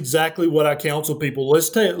that's exactly what I counsel people. Let's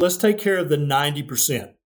take care of the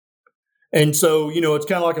 90%. And so, it's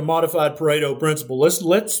kind of like a modified Pareto principle.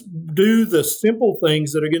 Let's do the simple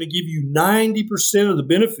things that are going to give you 90% of the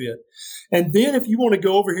benefit. And then if you want to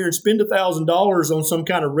go over here and spend $1,000 on some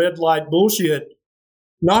kind of red light bullshit,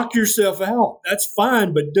 knock yourself out. That's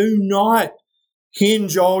fine, but do not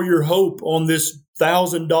hinge all your hope on this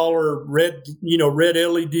 $1,000 red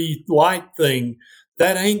LED light thing.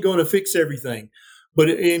 That ain't going to fix everything.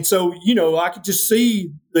 And so, I could just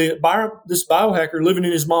see this biohacker living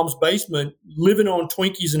in his mom's basement, living on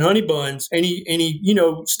Twinkies and honey buns, and he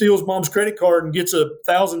steals mom's credit card and gets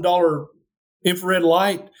 $1,000 infrared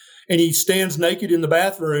light, and he stands naked in the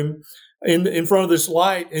bathroom in front of this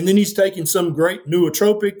light, and then he's taking some great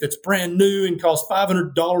nootropic that's brand new and costs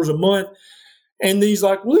 $500 a month, and then he's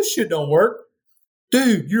like, well, this shit don't work.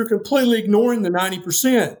 Dude, you're completely ignoring the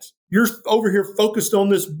 90%. You're over here focused on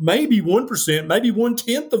this maybe 1%, maybe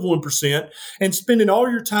 1/10 of 1%, and spending all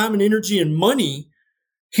your time and energy and money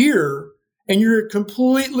here, and you're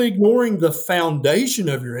completely ignoring the foundation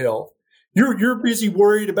of your health. You're busy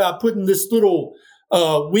worried about putting this little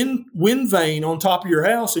wind vane on top of your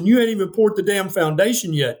house, and you ain't even poured the damn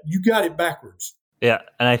foundation yet. You got it backwards. Yeah,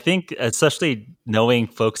 and I think especially knowing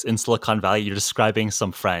folks in Silicon Valley, you're describing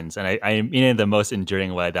some friends, and I mean it in the most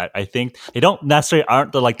enduring way, that I think they don't necessarily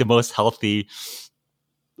aren't the most healthy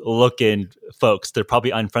looking folks. They're probably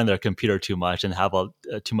unfriended their computer too much and have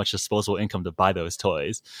too much disposable income to buy those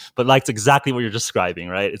toys. But like, it's exactly what you're describing,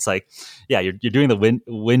 right? It's like, yeah, you're doing the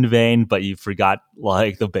wind vane, but you forgot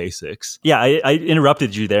like the basics. Yeah, I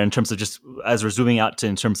interrupted you there in terms of just as we're zooming out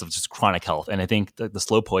in terms of just chronic health, and I think the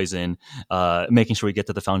slow poison, making sure we get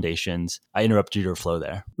to the foundations. I interrupted your flow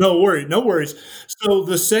there. No worries. So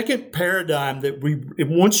the second paradigm that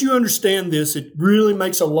once you understand this, it really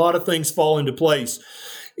makes a lot of things fall into place,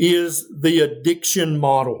 is the addiction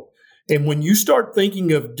model. And when you start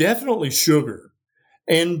thinking of definitely sugar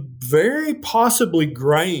and very possibly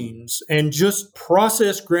grains and just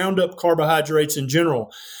processed ground up carbohydrates in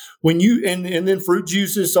general, when you and then fruit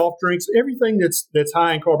juices, soft drinks, everything that's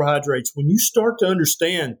high in carbohydrates, when you start to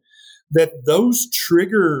understand that those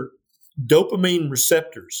trigger dopamine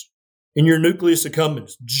receptors in your nucleus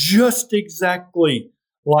accumbens just exactly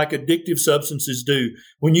like addictive substances do.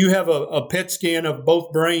 When you have a PET scan of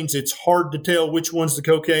both brains, it's hard to tell which one's the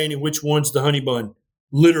cocaine and which one's the honey bun,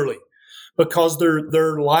 literally, because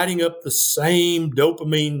they're lighting up the same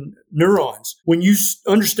dopamine neurons. When you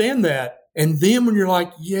understand that, and then when you're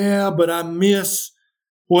like, yeah, but I miss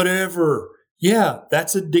whatever, yeah,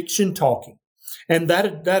 that's addiction talking. And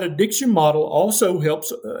that addiction model also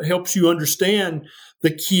helps you understand the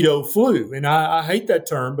keto flu. And I hate that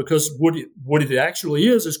term, because what it actually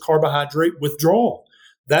is carbohydrate withdrawal.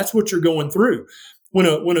 That's what you're going through. When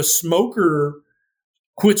a smoker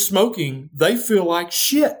quits smoking, they feel like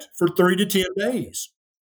shit for 3 to 10 days.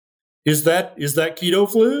 Is that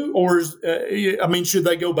keto flu, or should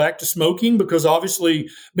they go back to smoking? Because obviously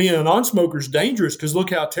being a non-smoker is dangerous, because look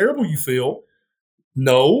how terrible you feel.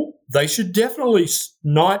 No, they should definitely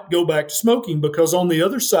not go back to smoking, because on the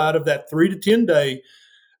other side of that 3 to 10 day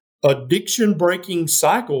addiction breaking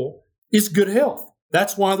cycle is good health.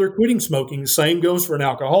 That's why they're quitting smoking. The same goes for an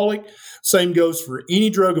alcoholic. Same goes for any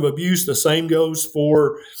drug of abuse. The same goes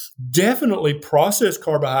for definitely processed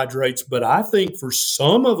carbohydrates. But I think for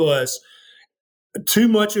some of us, too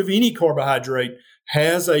much of any carbohydrate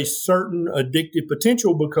has a certain addictive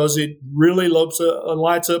potential because it really lights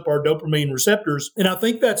up our dopamine receptors. And I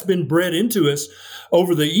think that's been bred into us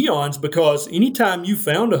over the eons, because anytime you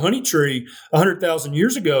found a honey tree 100,000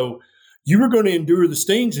 years ago, you were going to endure the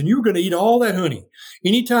stings and you were going to eat all that honey.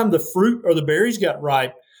 Anytime the fruit or the berries got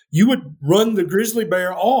ripe, you would run the grizzly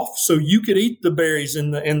bear off so you could eat the berries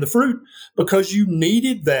and the fruit, because you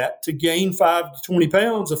needed that to gain 5 to 20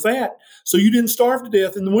 pounds of fat so you didn't starve to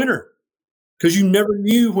death in the winter, because you never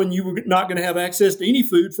knew when you were not going to have access to any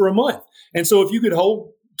food for a month. And so if you could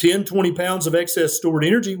hold 10, 20 pounds of excess stored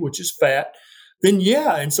energy, which is fat, then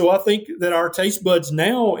yeah. And so I think that our taste buds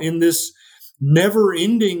now, in this never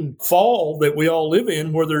ending fall that we all live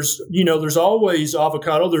in, where there's always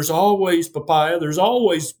avocado, there's always papaya, there's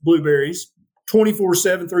always blueberries,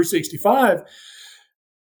 24/7, 365.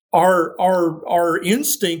 Our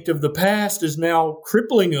instinct of the past is now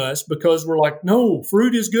crippling us, because we're like, no,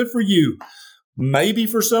 fruit is good for you. Maybe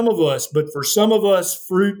for some of us, but for some of us,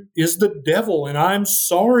 fruit is the devil. And I'm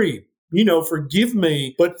sorry, forgive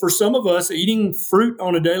me. But for some of us, eating fruit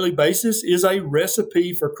on a daily basis is a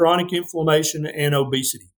recipe for chronic inflammation and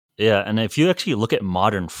obesity. Yeah, and if you actually look at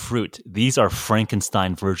modern fruit, these are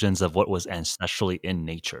Frankenstein versions of what was ancestrally in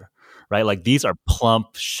nature, right? Like these are plump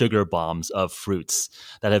sugar bombs of fruits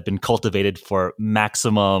that have been cultivated for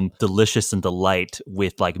maximum delicious and delight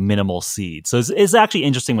with like minimal seeds. So it's actually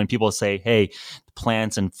interesting when people say, hey,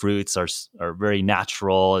 plants and fruits are very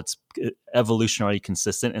natural, it's evolutionarily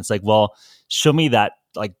consistent. It's like, well, show me that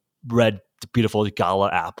like red, beautiful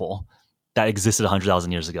gala apple that existed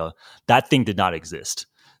 100,000 years ago. That thing did not exist.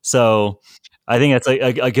 So I think that's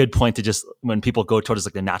a good point to just, when people go towards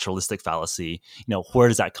like the naturalistic fallacy, where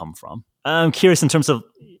does that come from? I'm curious in terms of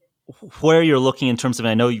where you're looking in terms of,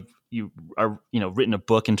 I know you are, written a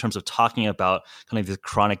book in terms of talking about kind of the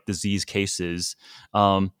chronic disease cases.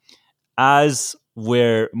 As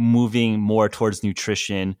we're moving more towards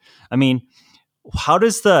nutrition, I mean, how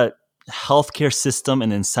does the healthcare system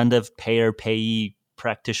and incentive payee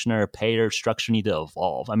practitioner payer structure need to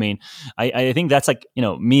evolve? I mean, I think that's like,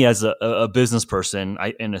 me as a business person,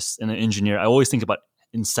 and an engineer, I always think about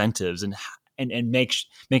incentives and make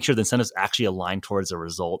sure the incentives actually align towards a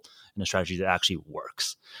result and a strategy that actually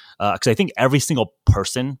works. Because I think every single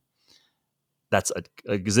person that's an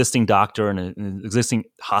existing doctor and an existing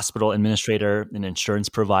hospital administrator, an insurance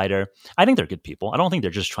provider, I think they're good people. I don't think they're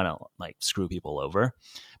just trying to like screw people over.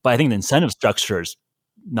 But I think the incentive structure is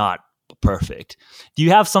not perfect. Do you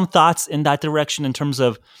have some thoughts in that direction in terms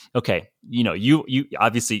of, okay, you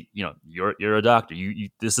obviously, you're a doctor. You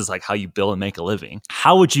this is like how you bill and make a living.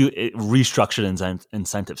 How would you restructure the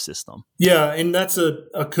incentive system? Yeah, and that's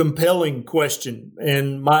a compelling question.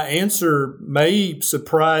 And my answer may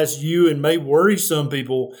surprise you and may worry some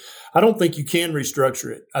people. I don't think you can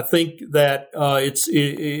restructure it. I think that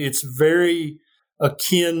it's very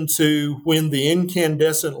akin to when the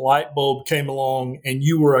incandescent light bulb came along and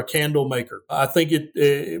you were a candle maker. I think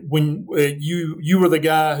when you were the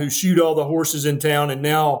guy who shoot all the horses in town, and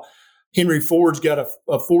now Henry Ford's got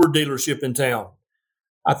a Ford dealership in town.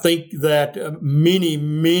 I think that many,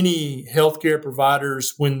 many healthcare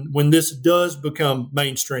providers, when this does become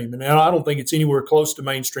mainstream, and I don't think it's anywhere close to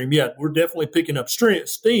mainstream yet, we're definitely picking up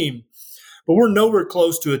steam, but we're nowhere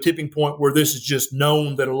close to a tipping point where this is just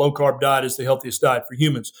known that a low-carb diet is the healthiest diet for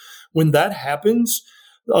humans. When that happens,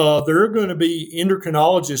 there are going to be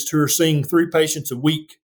endocrinologists who are seeing 3 patients a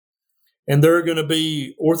week, and there are going to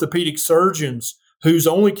be orthopedic surgeons whose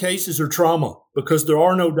only cases are trauma, because there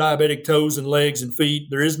are no diabetic toes and legs and feet.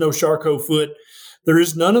 There is no Charcot foot. There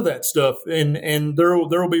is none of that stuff. And there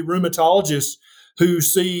will be rheumatologists who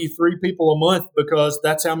see 3 people a month, because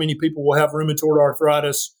that's how many people will have rheumatoid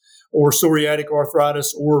arthritis or psoriatic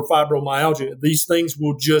arthritis or fibromyalgia. These things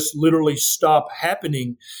will just literally stop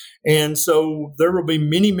happening. And so there will be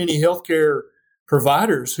many, many healthcare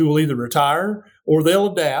providers who will either retire or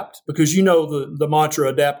they'll adapt, because the mantra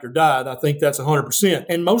adapt or die. I think that's 100%.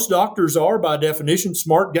 And most doctors are by definition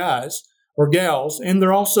smart guys or gals, and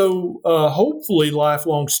they're also hopefully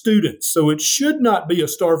lifelong students. So it should not be a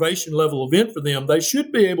starvation level event for them. They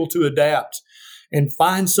should be able to adapt and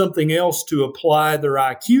find something else to apply their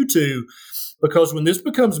IQ to, because when this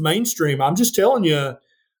becomes mainstream, I'm just telling you,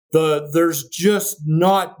 there's just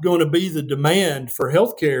not going to be the demand for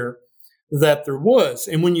healthcare that there was.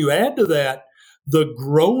 And when you add to that the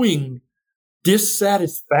growing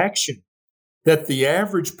dissatisfaction that the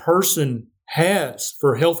average person has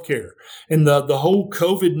for healthcare. And the whole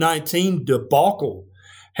COVID-19 debacle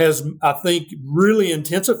has, I think, really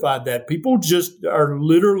intensified that. People just are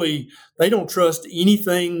literally, they don't trust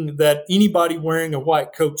anything that anybody wearing a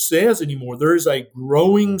white coat says anymore. There is a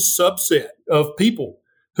growing subset of people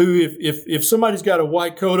who, if somebody's got a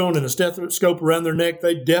white coat on and a stethoscope around their neck,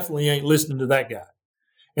 they definitely ain't listening to that guy.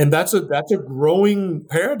 And that's a growing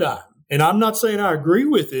paradigm. And I'm not saying I agree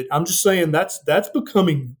with it. I'm just saying that's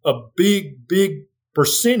becoming a big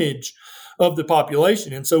percentage of the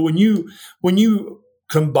population. And so when you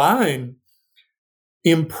combine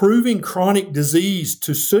improving chronic disease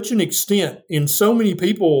to such an extent in so many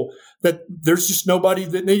people that there's just nobody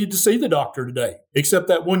that needed to see the doctor today, except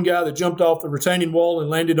that one guy that jumped off the retaining wall and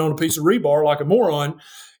landed on a piece of rebar like a moron.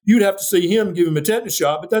 You'd have to see him, give him a tetanus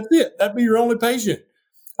shot, but that's it. That'd be your only patient.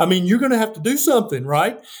 I mean, you're going to have to do something,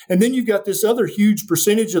 right? And then you've got this other huge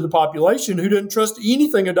percentage of the population who doesn't trust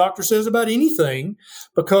anything a doctor says about anything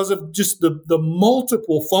because of just the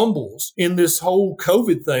multiple fumbles in this whole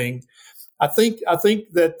COVID thing. I think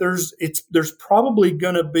that there's probably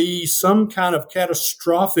going to be some kind of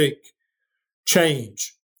catastrophic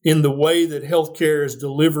change in the way that healthcare is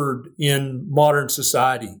delivered in modern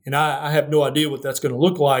society. And I have no idea what that's going to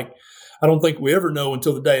look like. I don't think we ever know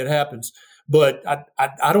until the day it happens. But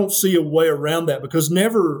I don't see a way around that, because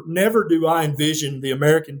never do I envision the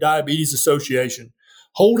American Diabetes Association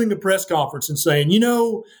holding a press conference and saying,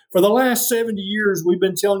 for the last 70 years, we've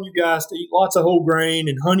been telling you guys to eat lots of whole grain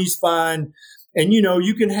and honey's fine. And,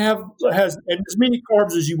 you can have as many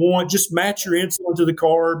carbs as you want. Just match your insulin to the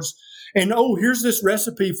carbs. And, here's this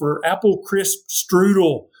recipe for apple crisp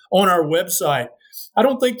strudel on our website. I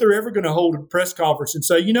don't think they're ever going to hold a press conference and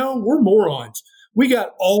say, we're morons. We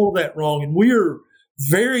got all of that wrong, and we're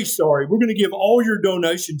very sorry. We're going to give all your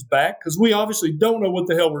donations back, because we obviously don't know what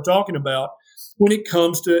the hell we're talking about when it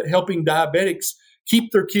comes to helping diabetics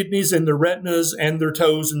keep their kidneys and their retinas and their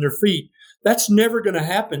toes and their feet. That's never going to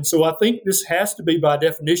happen. So I think this has to be, by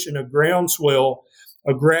definition, a groundswell,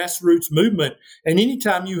 a grassroots movement. And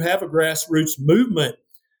anytime you have a grassroots movement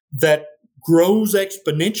that grows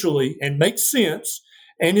exponentially and makes sense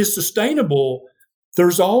and is sustainable,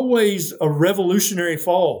 there's always a revolutionary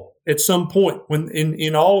fall at some point when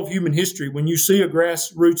in all of human history. When you see a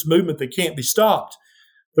grassroots movement that can't be stopped,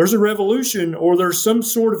 there's a revolution or there's some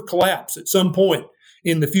sort of collapse at some point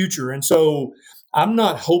in the future. And so I'm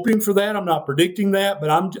not hoping for that. I'm not predicting that, but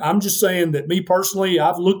I'm just saying that, me personally,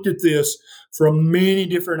 I've looked at this from many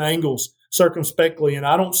different angles circumspectly, and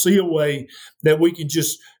I don't see a way that we can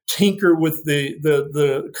just tinker with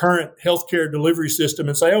the current healthcare delivery system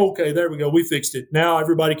and say, okay, there we go, we fixed it. Now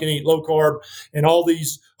everybody can eat low carb, and all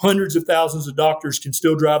these hundreds of thousands of doctors can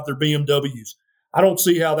still drive their BMWs. I don't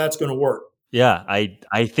see how that's going to work. Yeah,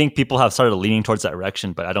 I think people have started leaning towards that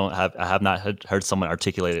direction, but I have not heard someone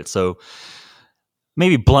articulate it. So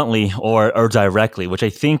maybe bluntly or directly, which I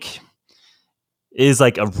think is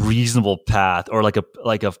like a reasonable path, or like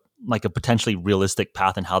a potentially realistic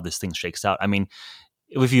path in how this thing shakes out. I mean,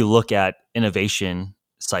 if you look at innovation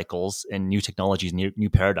cycles and new technologies, new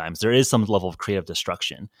paradigms, there is some level of creative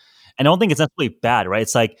destruction. And I don't think it's necessarily bad, right?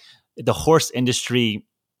 It's like the horse industry.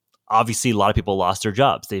 Obviously, a lot of people lost their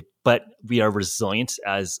jobs, but we are resilient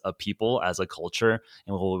as a people, as a culture,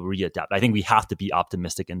 and we'll readapt. I think we have to be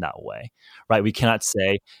optimistic in that way, right? We cannot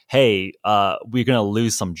say, hey, we're going to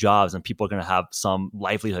lose some jobs and people are going to have some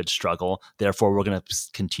livelihood struggle. Therefore, we're going to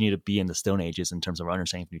continue to be in the Stone Ages in terms of our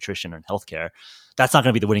understanding of nutrition and healthcare. That's not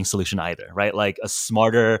going to be the winning solution either, right? Like a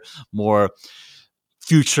smarter, more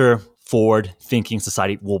future forward thinking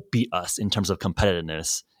society will beat us in terms of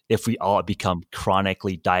competitiveness if we all become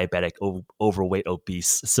chronically diabetic, overweight,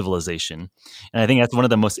 obese civilization. And I think that's one of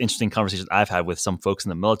the most interesting conversations I've had with some folks in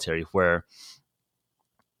the military, where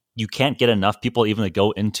you can't get enough people even to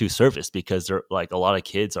go into service because they're like, a lot of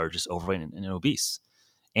kids are just overweight and obese.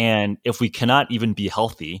 And if we cannot even be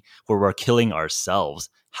healthy, where we're killing ourselves,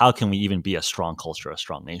 how can we even be a strong culture, a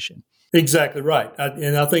strong nation? Exactly right.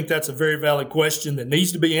 And I think that's a very valid question that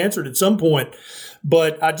needs to be answered at some point.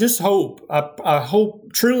 But I just hope,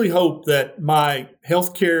 truly hope that my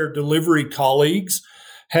healthcare delivery colleagues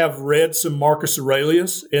have read some Marcus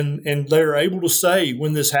Aurelius, and they're able to say,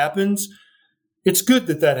 when this happens, it's good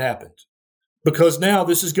that happened, because now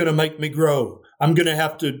this is going to make me grow. I'm going to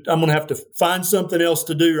have to find something else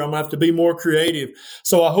to do. I'm going to have to be more creative.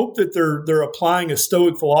 So I hope that they're applying a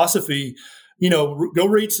Stoic philosophy. Go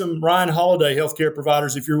read some Ryan Holiday, Healthcare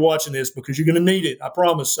Providers, if you're watching this, because you're going to need it. I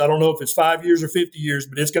promise. I don't know if it's 5 years or 50 years,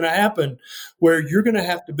 but it's going to happen, where you're going to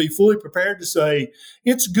have to be fully prepared to say,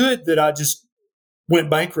 it's good that I just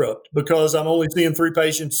went bankrupt because I'm only seeing 3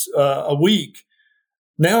 patients a week.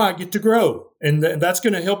 Now I get to grow, and that's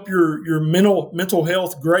going to help your mental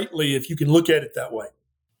health greatly if you can look at it that way.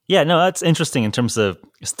 Yeah, no, that's interesting in terms of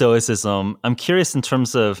Stoicism. I'm curious in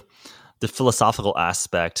terms of the philosophical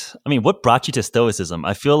aspect. I mean, what brought you to Stoicism?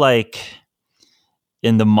 I feel like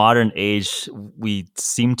in the modern age, we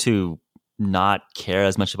seem to not care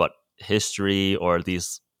as much about history or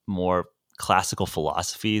these more classical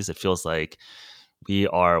philosophies. It feels like we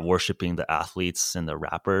are worshiping the athletes and the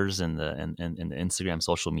rappers and the Instagram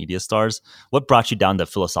social media stars. What brought you down the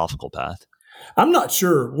philosophical path? I'm not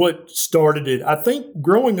sure what started it. I think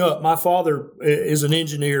growing up, my father is an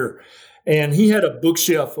engineer, and he had a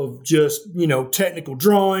bookshelf of just, technical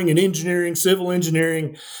drawing and engineering, civil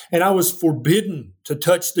engineering, and I was forbidden to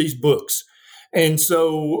touch these books. And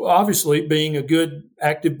so, obviously, being a good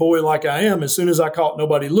active boy like I am, as soon as I caught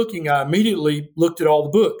nobody looking, I immediately looked at all the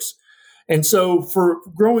books. And so, for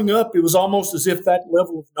growing up, it was almost as if that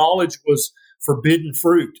level of knowledge was forbidden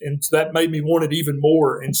fruit. And so that made me want it even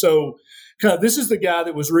more. And so, this is the guy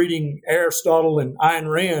that was reading Aristotle and Ayn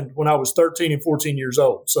Rand when I was 13 and 14 years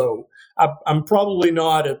old. So I'm probably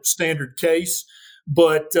not a standard case,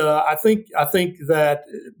 but I think that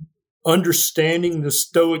understanding the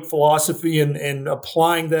Stoic philosophy and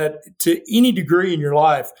applying that to any degree in your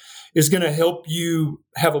life is going to help you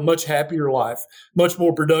have a much happier life, much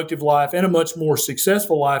more productive life, and a much more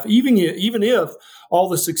successful life. Even if all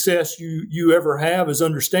the success you ever have is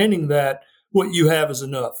understanding that what you have is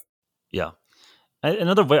enough. Yeah.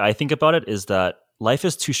 Another way I think about it is that life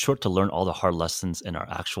is too short to learn all the hard lessons in our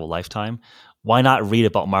actual lifetime. Why not read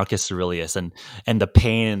about Marcus Aurelius and the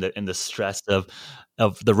pain and the stress of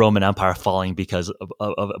the Roman Empire falling because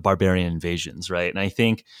of barbarian invasions, right? And I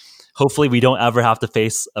think hopefully we don't ever have to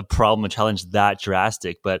face a problem, a challenge that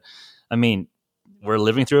drastic. But I mean, we're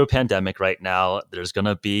living through a pandemic right now. There's going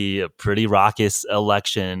to be a pretty raucous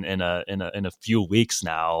election in a few weeks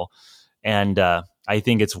now, and I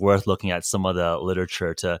think it's worth looking at some of the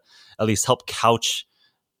literature to at least help couch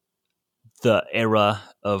the era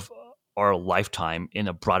of our lifetime in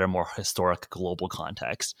a broader, more historic global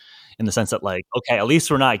context. In the sense that, like, okay, at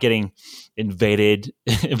least we're not getting invaded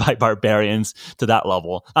by barbarians to that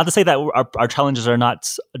level. Not to say that our challenges are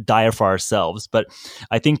not dire for ourselves, but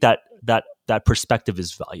I think that perspective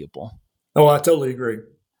is valuable. Oh, I totally agree.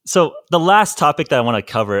 So the last topic that I want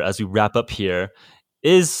to cover as we wrap up here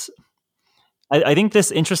is I think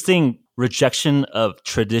this interesting rejection of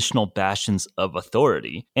traditional bastions of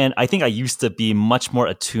authority. And I think I used to be much more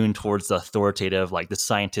attuned towards the authoritative, like the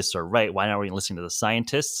scientists are right. Why aren't we listening to the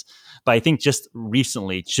scientists? But I think just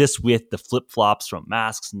recently, just with the flip flops from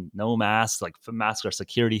masks and no masks, like masks are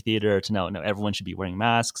security theater, to now, no, everyone should be wearing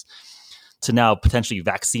masks, to now potentially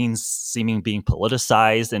vaccines seeming being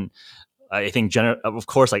politicized. And I think, of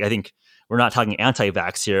course, like I think we're not talking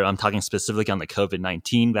anti-vax here. I'm talking specifically on the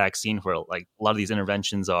COVID-19 vaccine, where like a lot of these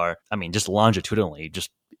interventions are, I mean, just longitudinally, just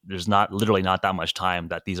there's not literally not that much time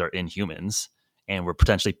that these are in humans. And we're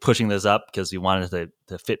potentially pushing this up because we wanted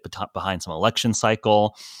to fit behind some election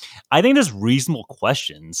cycle. I think there's reasonable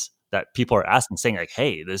questions that people are asking, saying like,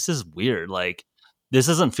 hey, this is weird. Like, this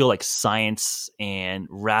doesn't feel like science and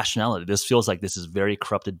rationality. This feels like this is very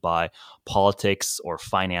corrupted by politics or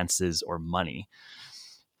finances or money.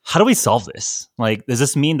 How do we solve this? Like, does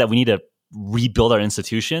this mean that we need to rebuild our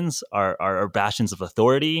institutions, our bastions of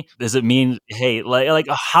authority? Does it mean, hey, like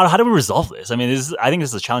how do we resolve this? I mean, I think this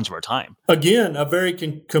is a challenge of our time. Again, a very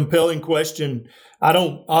compelling question. I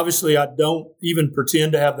don't even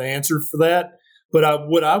pretend to have the answer for that. But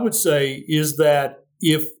what I would say is that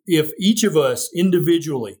if each of us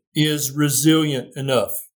individually is resilient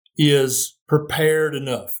enough, is prepared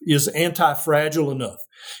enough, is anti-fragile enough,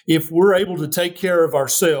 if we're able to take care of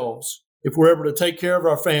ourselves, if we're able to take care of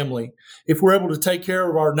our family, if we're able to take care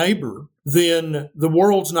of our neighbor, then the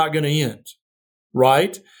world's not going to end,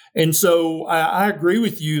 right? And so I agree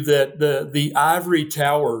with you that the ivory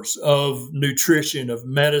towers of nutrition, of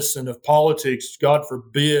medicine, of politics, God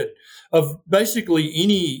forbid, of basically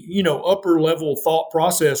any, upper level thought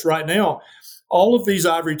process right now, all of these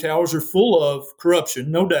ivory towers are full of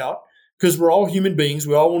corruption, no doubt, because we're all human beings.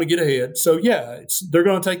 We all want to get ahead. So yeah, they're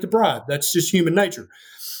going to take the bribe. That's just human nature.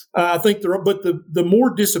 I think but the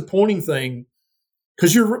more disappointing thing,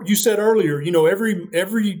 because you said earlier,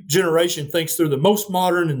 every generation thinks they're the most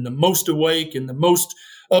modern and the most awake and the most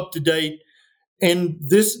up to date. And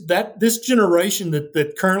this generation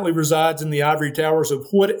that currently resides in the ivory towers of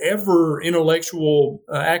whatever intellectual,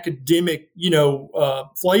 academic,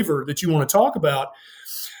 flavor that you want to talk about,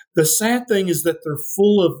 the sad thing is that they're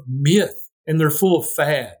full of myth and they're full of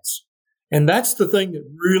fads. And that's the thing that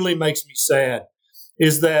really makes me sad,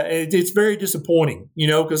 is that it's very disappointing,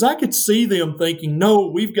 because I could see them thinking, no,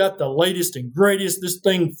 we've got the latest and greatest. This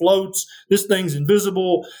thing floats. This thing's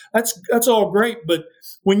invisible. That's all great. But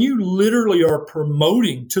when you literally are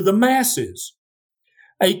promoting to the masses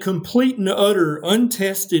a complete and utter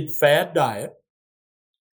untested fad diet,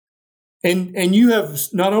 and you have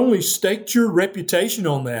not only staked your reputation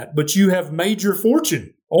on that, but you have made your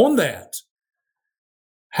fortune on that.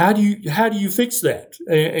 How do you fix that?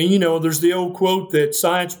 And there's the old quote that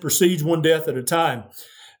science proceeds one death at a time.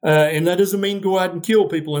 And that doesn't mean go out and kill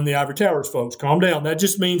people in the ivory towers, folks. Calm down. That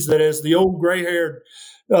just means that as the old gray-haired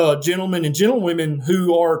gentlemen and gentlewomen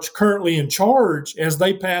who are currently in charge, as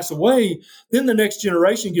they pass away, then the next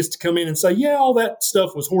generation gets to come in and say, yeah, all that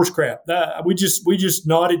stuff was horse crap. We just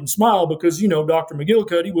nodded and smiled because, Dr.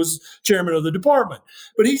 McGillicuddy was chairman of the department.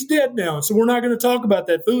 But he's dead now, and so we're not going to talk about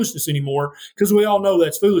that foolishness anymore because we all know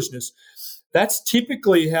that's foolishness. That's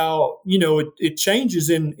typically how, it changes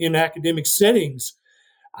in academic settings.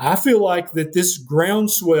 I feel like that this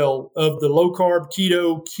groundswell of the low-carb,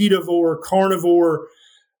 keto, ketovore, carnivore,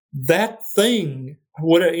 that thing,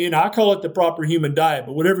 and I call it the proper human diet,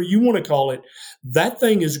 but whatever you want to call it, that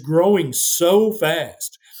thing is growing so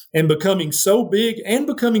fast and becoming so big and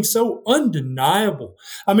becoming so undeniable.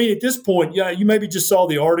 I mean, at this point, yeah, you maybe just saw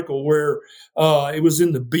the article where it was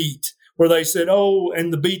in the Beat, where they said,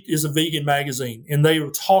 and the Beat is a vegan magazine, and they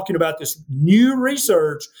were talking about this new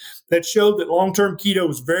research that showed that long-term keto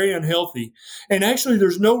is very unhealthy. And actually,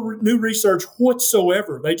 there's no new research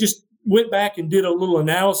whatsoever. They just went back and did a little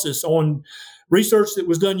analysis on research that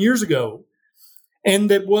was done years ago. And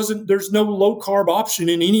there's no low carb option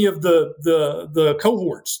in any of the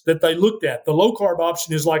cohorts that they looked at. The low carb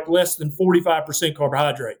option is like less than 45%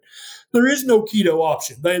 carbohydrate. There is no keto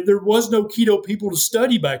option. There was no keto people to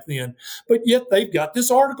study back then, but yet they've got this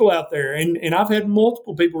article out there. And I've had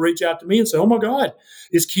multiple people reach out to me and say, oh my God,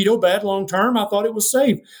 is keto bad long term? I thought it was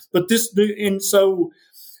safe. And so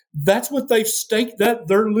that's what they've staked, that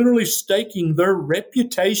they're literally staking their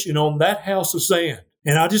reputation on that house of sand.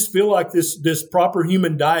 And I just feel like this proper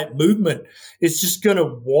human diet movement is just going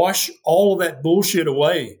to wash all of that bullshit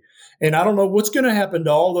away. And I don't know what's going to happen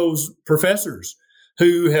to all those professors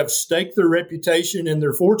who have staked their reputation and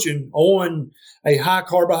their fortune on a high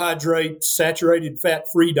carbohydrate, saturated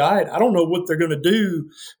fat-free diet. I don't know what they're going to do.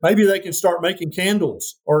 Maybe they can start making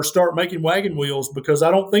candles or start making wagon wheels, because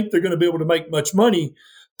I don't think they're going to be able to make much money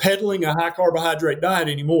peddling a high carbohydrate diet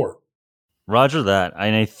anymore. Roger that.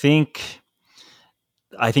 And I think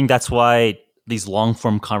that's why these long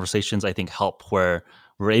form conversations, I think, help, where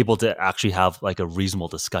we're able to actually have like a reasonable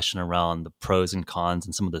discussion around the pros and cons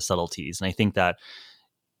and some of the subtleties. And I think that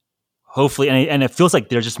hopefully, and it feels like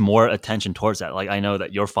there's just more attention towards that. Like, I know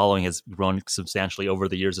that your following has grown substantially over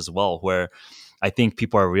the years as well, where I think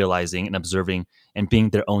people are realizing and observing and being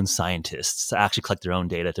their own scientists to actually collect their own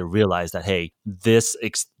data to realize that, hey, this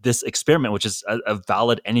experiment, which is a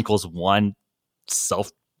valid N=1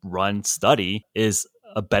 self-run study, is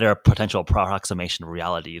a better potential approximation of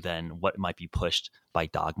reality than what might be pushed by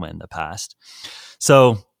dogma in the past.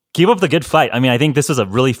 So keep up the good fight. I mean, I think this was a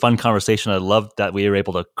really fun conversation. I love that we were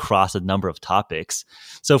able to cross a number of topics.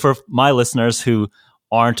 So for my listeners who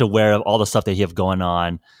aren't aware of all the stuff that you have going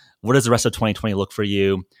on, what does the rest of 2020 look for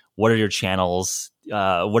you? What are your channels?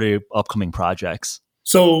 What are your upcoming projects?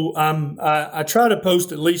 So I try to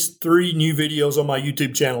post at least 3 new videos on my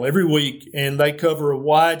YouTube channel every week, and they cover a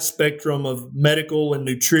wide spectrum of medical and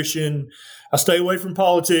nutrition. I stay away from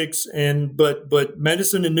politics, but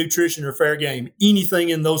medicine and nutrition are fair game. Anything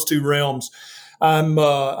in those 2 realms.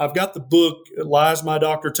 I've got the book Lies My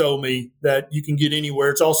Doctor Told Me that you can get anywhere.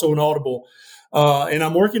 It's also an Audible, and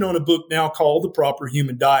I'm working on a book now called The Proper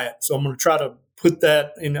Human Diet. So I'm going to try to put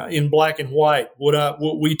that in black and white,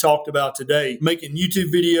 what we talked about today. Making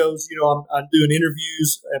YouTube videos, I'm doing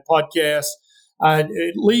interviews, podcasts. At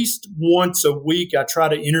least once a week, I try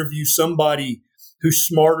to interview somebody who's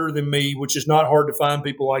smarter than me, which is not hard to find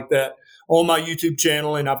people like that on my YouTube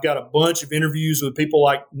channel. And I've got a bunch of interviews with people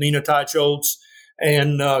like Nina Teicholz,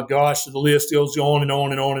 and the list goes on and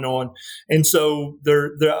on and on and on. And so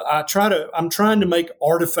I'm trying to make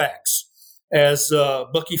artifacts. As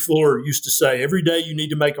Bucky Fuller used to say, every day you need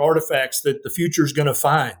to make artifacts that the future is going to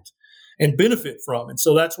find and benefit from. And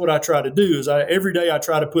so that's what I try to do is every day I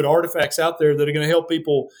try to put artifacts out there that are going to help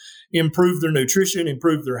people improve their nutrition,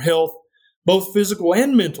 improve their health, both physical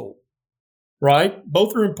and mental, right?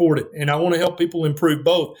 Both are important. And I want to help people improve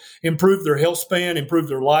both, improve their health span, improve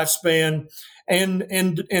their lifespan,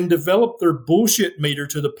 and develop their bullshit meter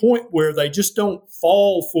to the point where they just don't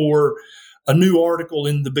fall for a new article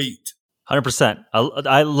in the Beat. 100%.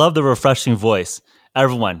 I love the refreshing voice.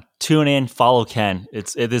 Everyone, tune in, follow Ken.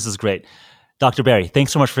 This is great. Dr. Barry,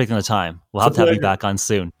 thanks so much for taking the time. We'll It's a have to have you pleasure. back on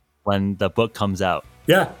soon when the book comes out.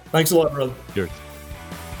 Yeah. Thanks a lot, brother. Cheers.